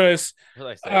 Anyways, What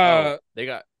did I say? Oh, they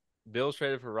got Bills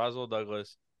traded for Russell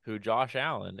Douglas, who Josh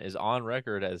Allen is on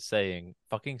record as saying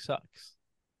fucking sucks.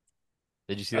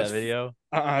 Did you see that video?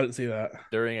 I didn't see that.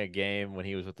 During a game when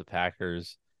he was with the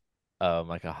Packers,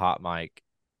 like a hot mic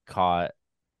caught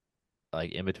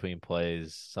like in between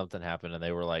plays, something happened and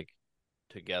they were like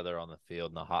together on the field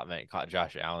and the hot mic caught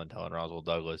Josh Allen telling Russell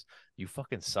Douglas, "You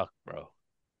fucking suck, bro."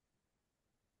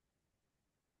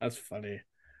 That's funny.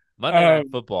 Monday Night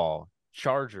Football,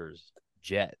 Chargers,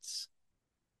 Jets.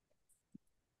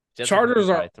 Jets are Chargers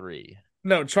favored are by 3.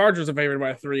 no Chargers are favored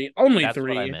by 3. Only That's what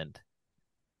I 3. meant.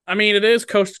 I mean, it is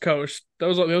coast to coast.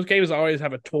 Those games always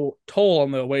have a toll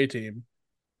on the away team.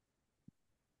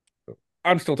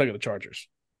 I'm still taking the Chargers.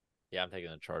 Yeah, I'm taking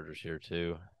the Chargers here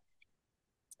too.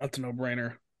 That's a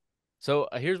no-brainer. So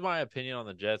here's my opinion on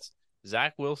the Jets.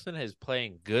 Zach Wilson is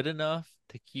playing good enough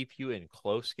to keep you in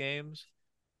close games,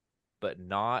 but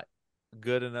not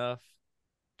good enough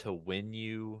to win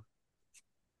you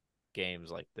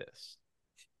games like this,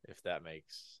 if that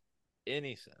makes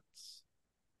any sense.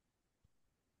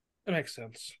 It makes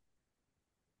sense.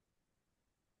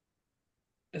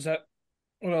 Is that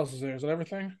what else is there? Is that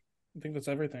everything? I think that's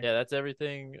everything. Yeah, that's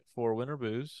everything for Winter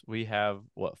Booze. We have,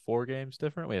 what, 4 games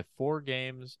different? We have 4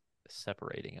 games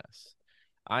separating us.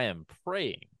 I am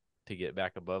praying to get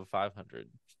back above 500.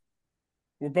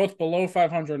 We're both below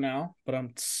 500 now, but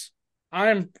I'm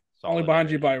only behind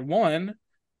you Solidarity. by 1.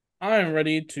 I'm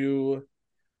ready to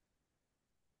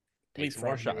Take some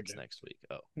more leapfrog you shots again. next week.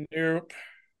 Oh, Nope.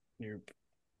 Nope.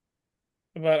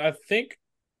 But I think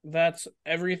that's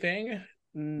everything.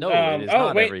 no, it is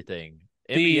not Wait. everything.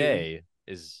 The NBA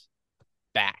is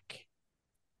back.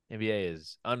 NBA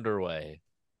is underway.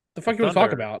 the The fuck you want to talk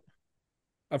Thunder, about?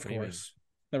 Of what do you mean? course.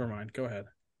 Never mind. Go ahead.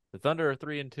 The Thunder are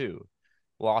 3-2.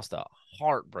 Lost a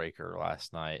heartbreaker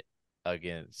last night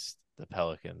against the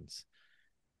Pelicans.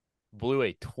 Blew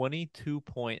a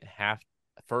 22-point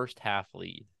first half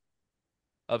lead.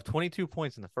 Of 22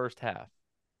 points in the first half,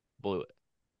 blew it.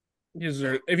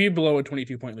 If you blow a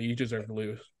 22-point lead, you deserve to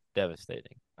lose.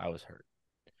 Devastating. I was hurt.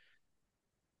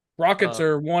 Rockets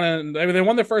are one. They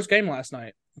won their first game last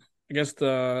night against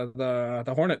the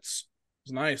Hornets. It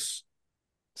was nice.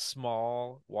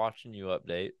 Small watching you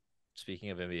update. Speaking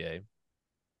of NBA,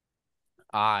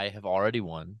 I have already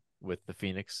won with the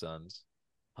Phoenix Suns.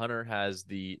 Hunter has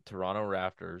the Toronto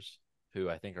Raptors, who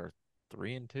I think are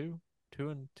 3-2,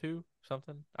 2-2,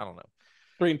 something. I don't know.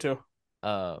 3-2.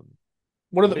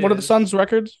 What are the Suns'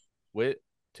 records? With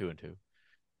 2-2.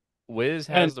 Wiz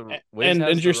And has the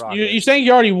you're Rockets. saying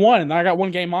you already won, and I got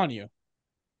one game on you.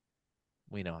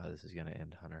 We know how this is going to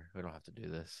end, Hunter. We don't have to do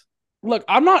this. Look,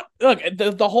 I'm not. Look,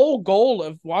 the whole goal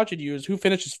of watching you is who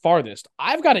finishes farthest.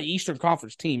 I've got an Eastern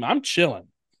Conference team. I'm chilling.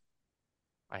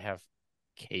 I have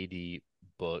KD,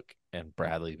 Book, and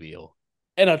Bradley Beal.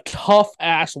 In a tough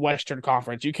ass Western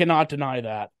Conference, you cannot deny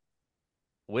that.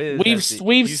 Wiz has the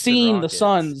We've Houston seen Rockets, the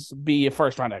Suns be a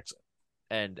first round exit,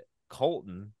 and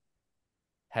Colton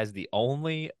has the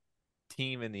only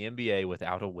team in the NBA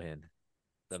without a win,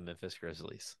 the Memphis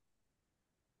Grizzlies.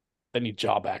 They need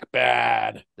jaw back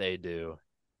bad. They do.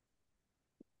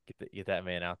 Get that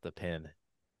man out the pen.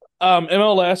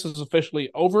 MLS is officially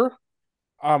over.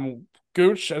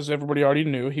 Gooch, as everybody already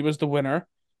knew, he was the winner.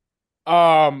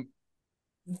 Um,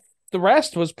 the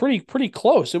rest was pretty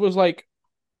close. It was like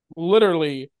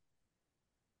literally.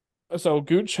 So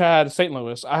Gooch had St.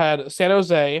 Louis. I had San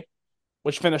Jose,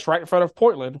 which finished right in front of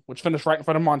Portland, which finished right in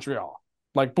front of Montreal.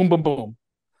 Like boom, boom, boom.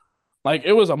 Like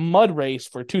it was a mud race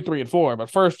for 2, 3, and 4,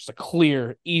 but first was a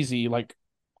clear, easy, like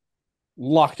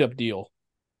locked up deal.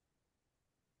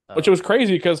 Which Um, was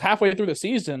crazy because halfway through the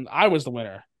season, I was the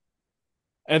winner.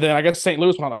 And then I guess St.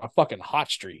 Louis went on a fucking hot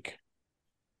streak.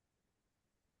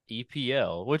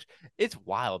 EPL, which it's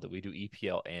wild that we do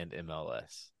EPL and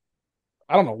MLS.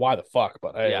 I don't know why the fuck,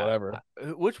 but hey, Yeah. whatever.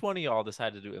 Which one of y'all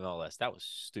decided to do MLS? That was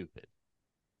stupid.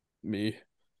 Me.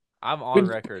 I'm on Good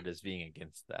record as being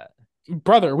against that.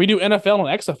 brother, we do NFL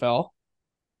and XFL.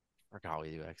 Forgot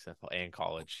we do XFL and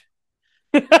college.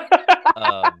 We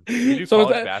do So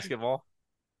college that basketball.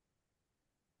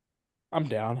 I'm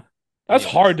down. That's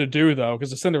Anyways, hard to do though,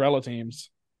 because the Cinderella teams.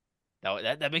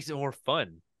 that makes it more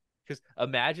fun. Because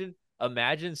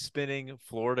imagine spinning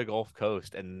Florida Gulf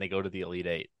Coast and they go to the Elite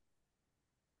Eight.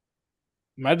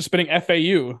 Imagine spinning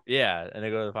FAU. Yeah, and they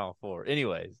go to the Final Four.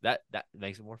 Anyways, that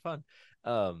makes it more fun.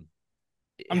 Um,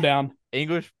 I'm down.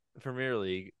 English Premier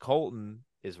League, Colton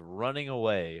is running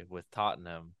away with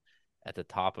Tottenham at the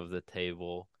top of the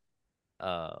table.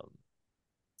 Um,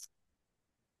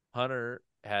 Hunter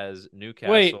has Wait,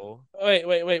 Newcastle.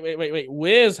 wait.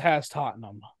 Wiz has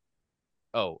Tottenham.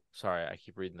 Oh, sorry, I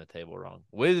keep reading the table wrong.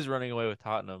 Wiz is running away with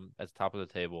Tottenham at the top of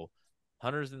the table.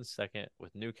 Hunter's in second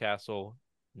with Newcastle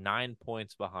 9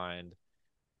 points behind.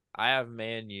 I have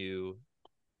Man U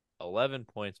 11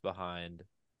 points behind,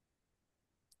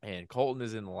 and Colton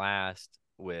is in last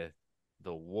with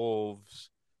the Wolves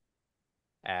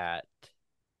at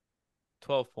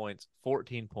 12 points,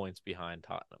 14 points behind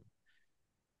Tottenham.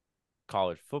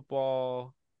 College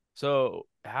football. So,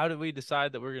 how did we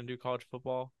decide that we're going to do college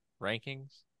football rankings?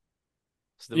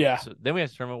 Yeah. So then we have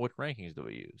to determine which rankings do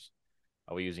we use.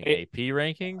 Are we using It, AP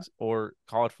rankings or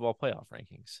college football playoff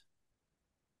rankings?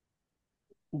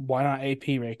 why not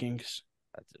AP rankings?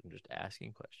 I'm just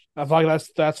asking I questions. feel like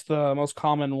that's the most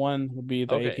common one would be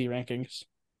the AP Okay, rankings.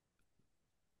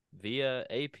 via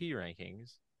AP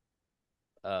rankings,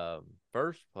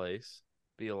 first place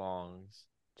belongs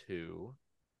to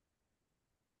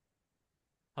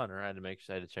Hunter. I had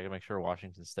to check and make sure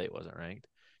Washington State wasn't ranked.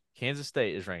 Kansas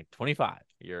State is ranked 25.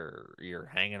 You're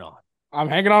hanging on. I'm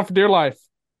hanging on for dear life.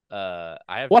 I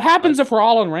have What happens if we're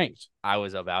all unranked? I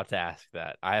was about to ask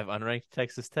that. I have unranked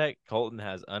Texas Tech. Colton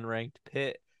has unranked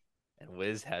Pitt, and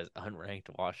Wiz has unranked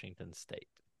Washington State.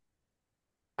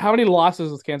 How many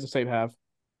losses does Kansas State have?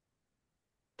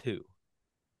 2.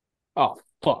 Oh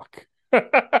fuck.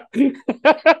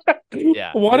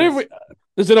 Yeah, What if Wiz.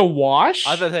 we, is it a I was wash?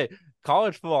 about to say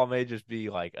college football may just be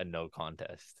like a no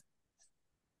contest.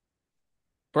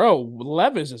 Bro,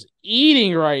 Levis is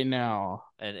eating right now.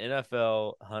 And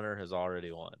NFL Hunter has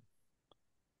already won.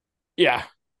 Yeah.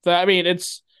 I mean,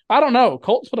 it's I don't know.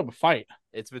 Colts put up a fight.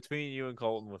 It's between you and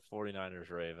Colton with 49ers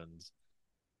Ravens.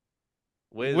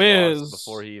 Wiz lost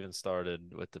before Wiz he even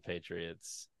started with the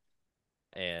Patriots.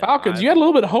 And Falcons, you had a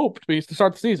little bit of hope to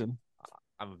start the season.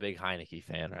 I'm a big Heineke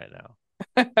fan right now.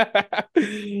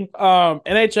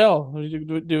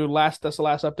 NHL. That's the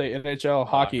last update. NHL Oh, I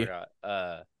hockey.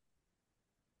 forgot.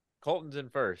 Colton's in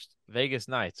first. Vegas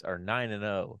Knights are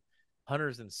 9-0.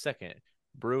 Hunter's in second.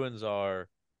 Bruins are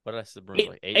what else? The Bruins Eight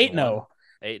like eight 8-1, no.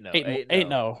 8-0, Eight 8-0.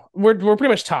 no. We're pretty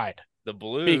much tied. The Beat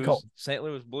Blues, Colton. St.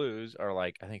 Louis Blues, are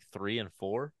like I think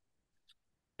 3-4,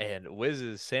 and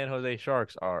Wiz's San Jose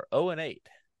Sharks are 0-8.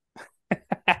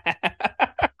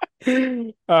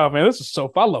 Oh man, this is so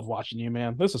fun. I love watching you,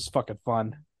 man. This is fucking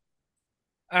fun.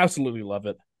 Absolutely love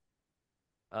it.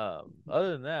 Other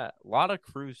than that, a lot of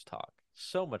cruise talk.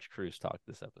 So much cruise talk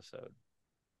this episode.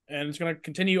 And it's gonna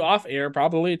continue off air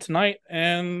probably tonight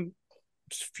and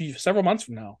several months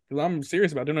from now because I'm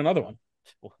serious about doing another one.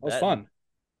 Well, That was that fun.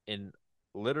 in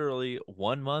literally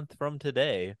 1 month from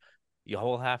today, y'all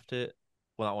will have to.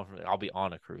 Well, not one from. I'll be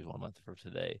on a cruise 1 month from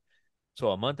today.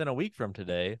 So a month and a week from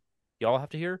today, y'all have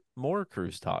to hear more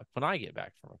cruise talk when I get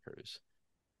back from a cruise.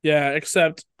 Yeah,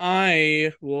 except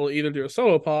I will either do a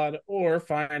solo pod or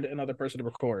find another person to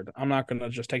record. I'm not gonna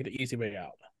just take the easy way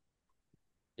out.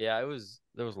 Yeah, there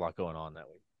was a lot going on that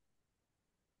week.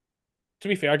 To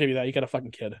be fair, I'll give you that. You got a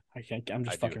fucking kid. I can't. I'm I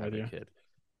just do fucking have with a you. kid.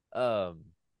 But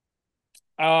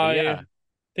I yeah,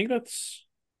 think that's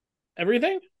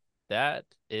everything. that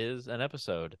is an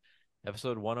episode.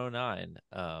 Episode 109.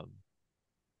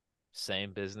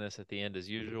 Same business at the end as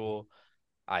usual.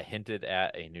 I hinted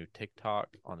at a new TikTok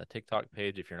on the TikTok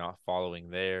page if you're not following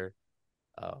there.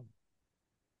 Um,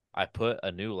 I put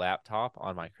a new laptop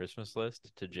on my Christmas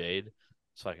list to Jade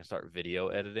so I can start video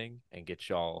editing and get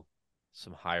y'all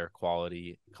some higher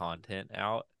quality content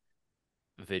out,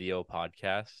 video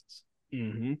podcasts,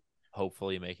 Hmm.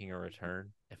 hopefully making a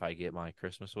return if I get my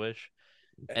Christmas wish,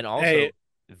 and Hey, also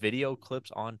video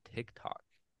clips on TikTok.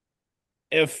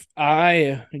 if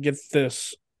I get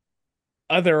this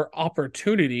other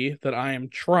opportunity that I am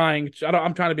trying to,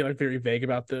 I'm trying to be like very vague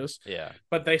about this, Yeah,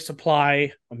 but they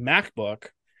supply a MacBook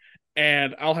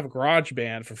and I'll have a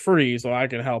GarageBand for free so I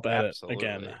can help edit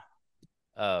again, absolutely.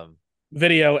 Um,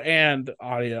 video and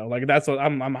audio. Like that's what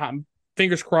I'm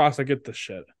fingers crossed I get this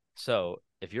shit. so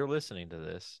if you're listening to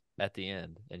this at the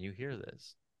end and you hear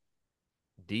this,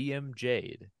 DM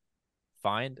Jade.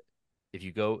 Find if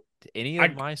you go to any of I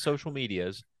my social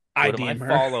medias, I go to my DM her.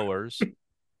 followers,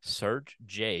 search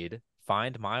Jade,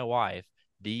 find my wife,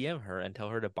 DM her and tell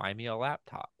her to buy me a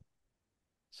laptop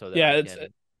so that Yeah, I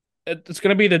can it's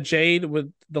gonna be the Jade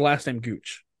with the last name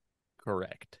Gooch.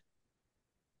 correct.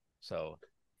 So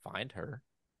find her,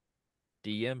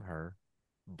 DM her,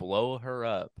 blow her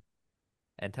up,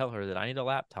 and tell her that I need a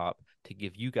laptop to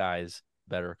give you guys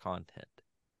better content.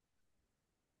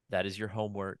 That is your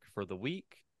homework for the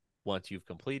week. Once you've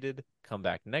completed, come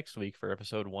back next week for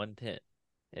episode 110.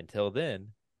 Until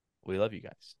then, we love you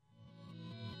guys.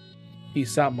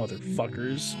 Peace out,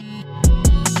 motherfuckers.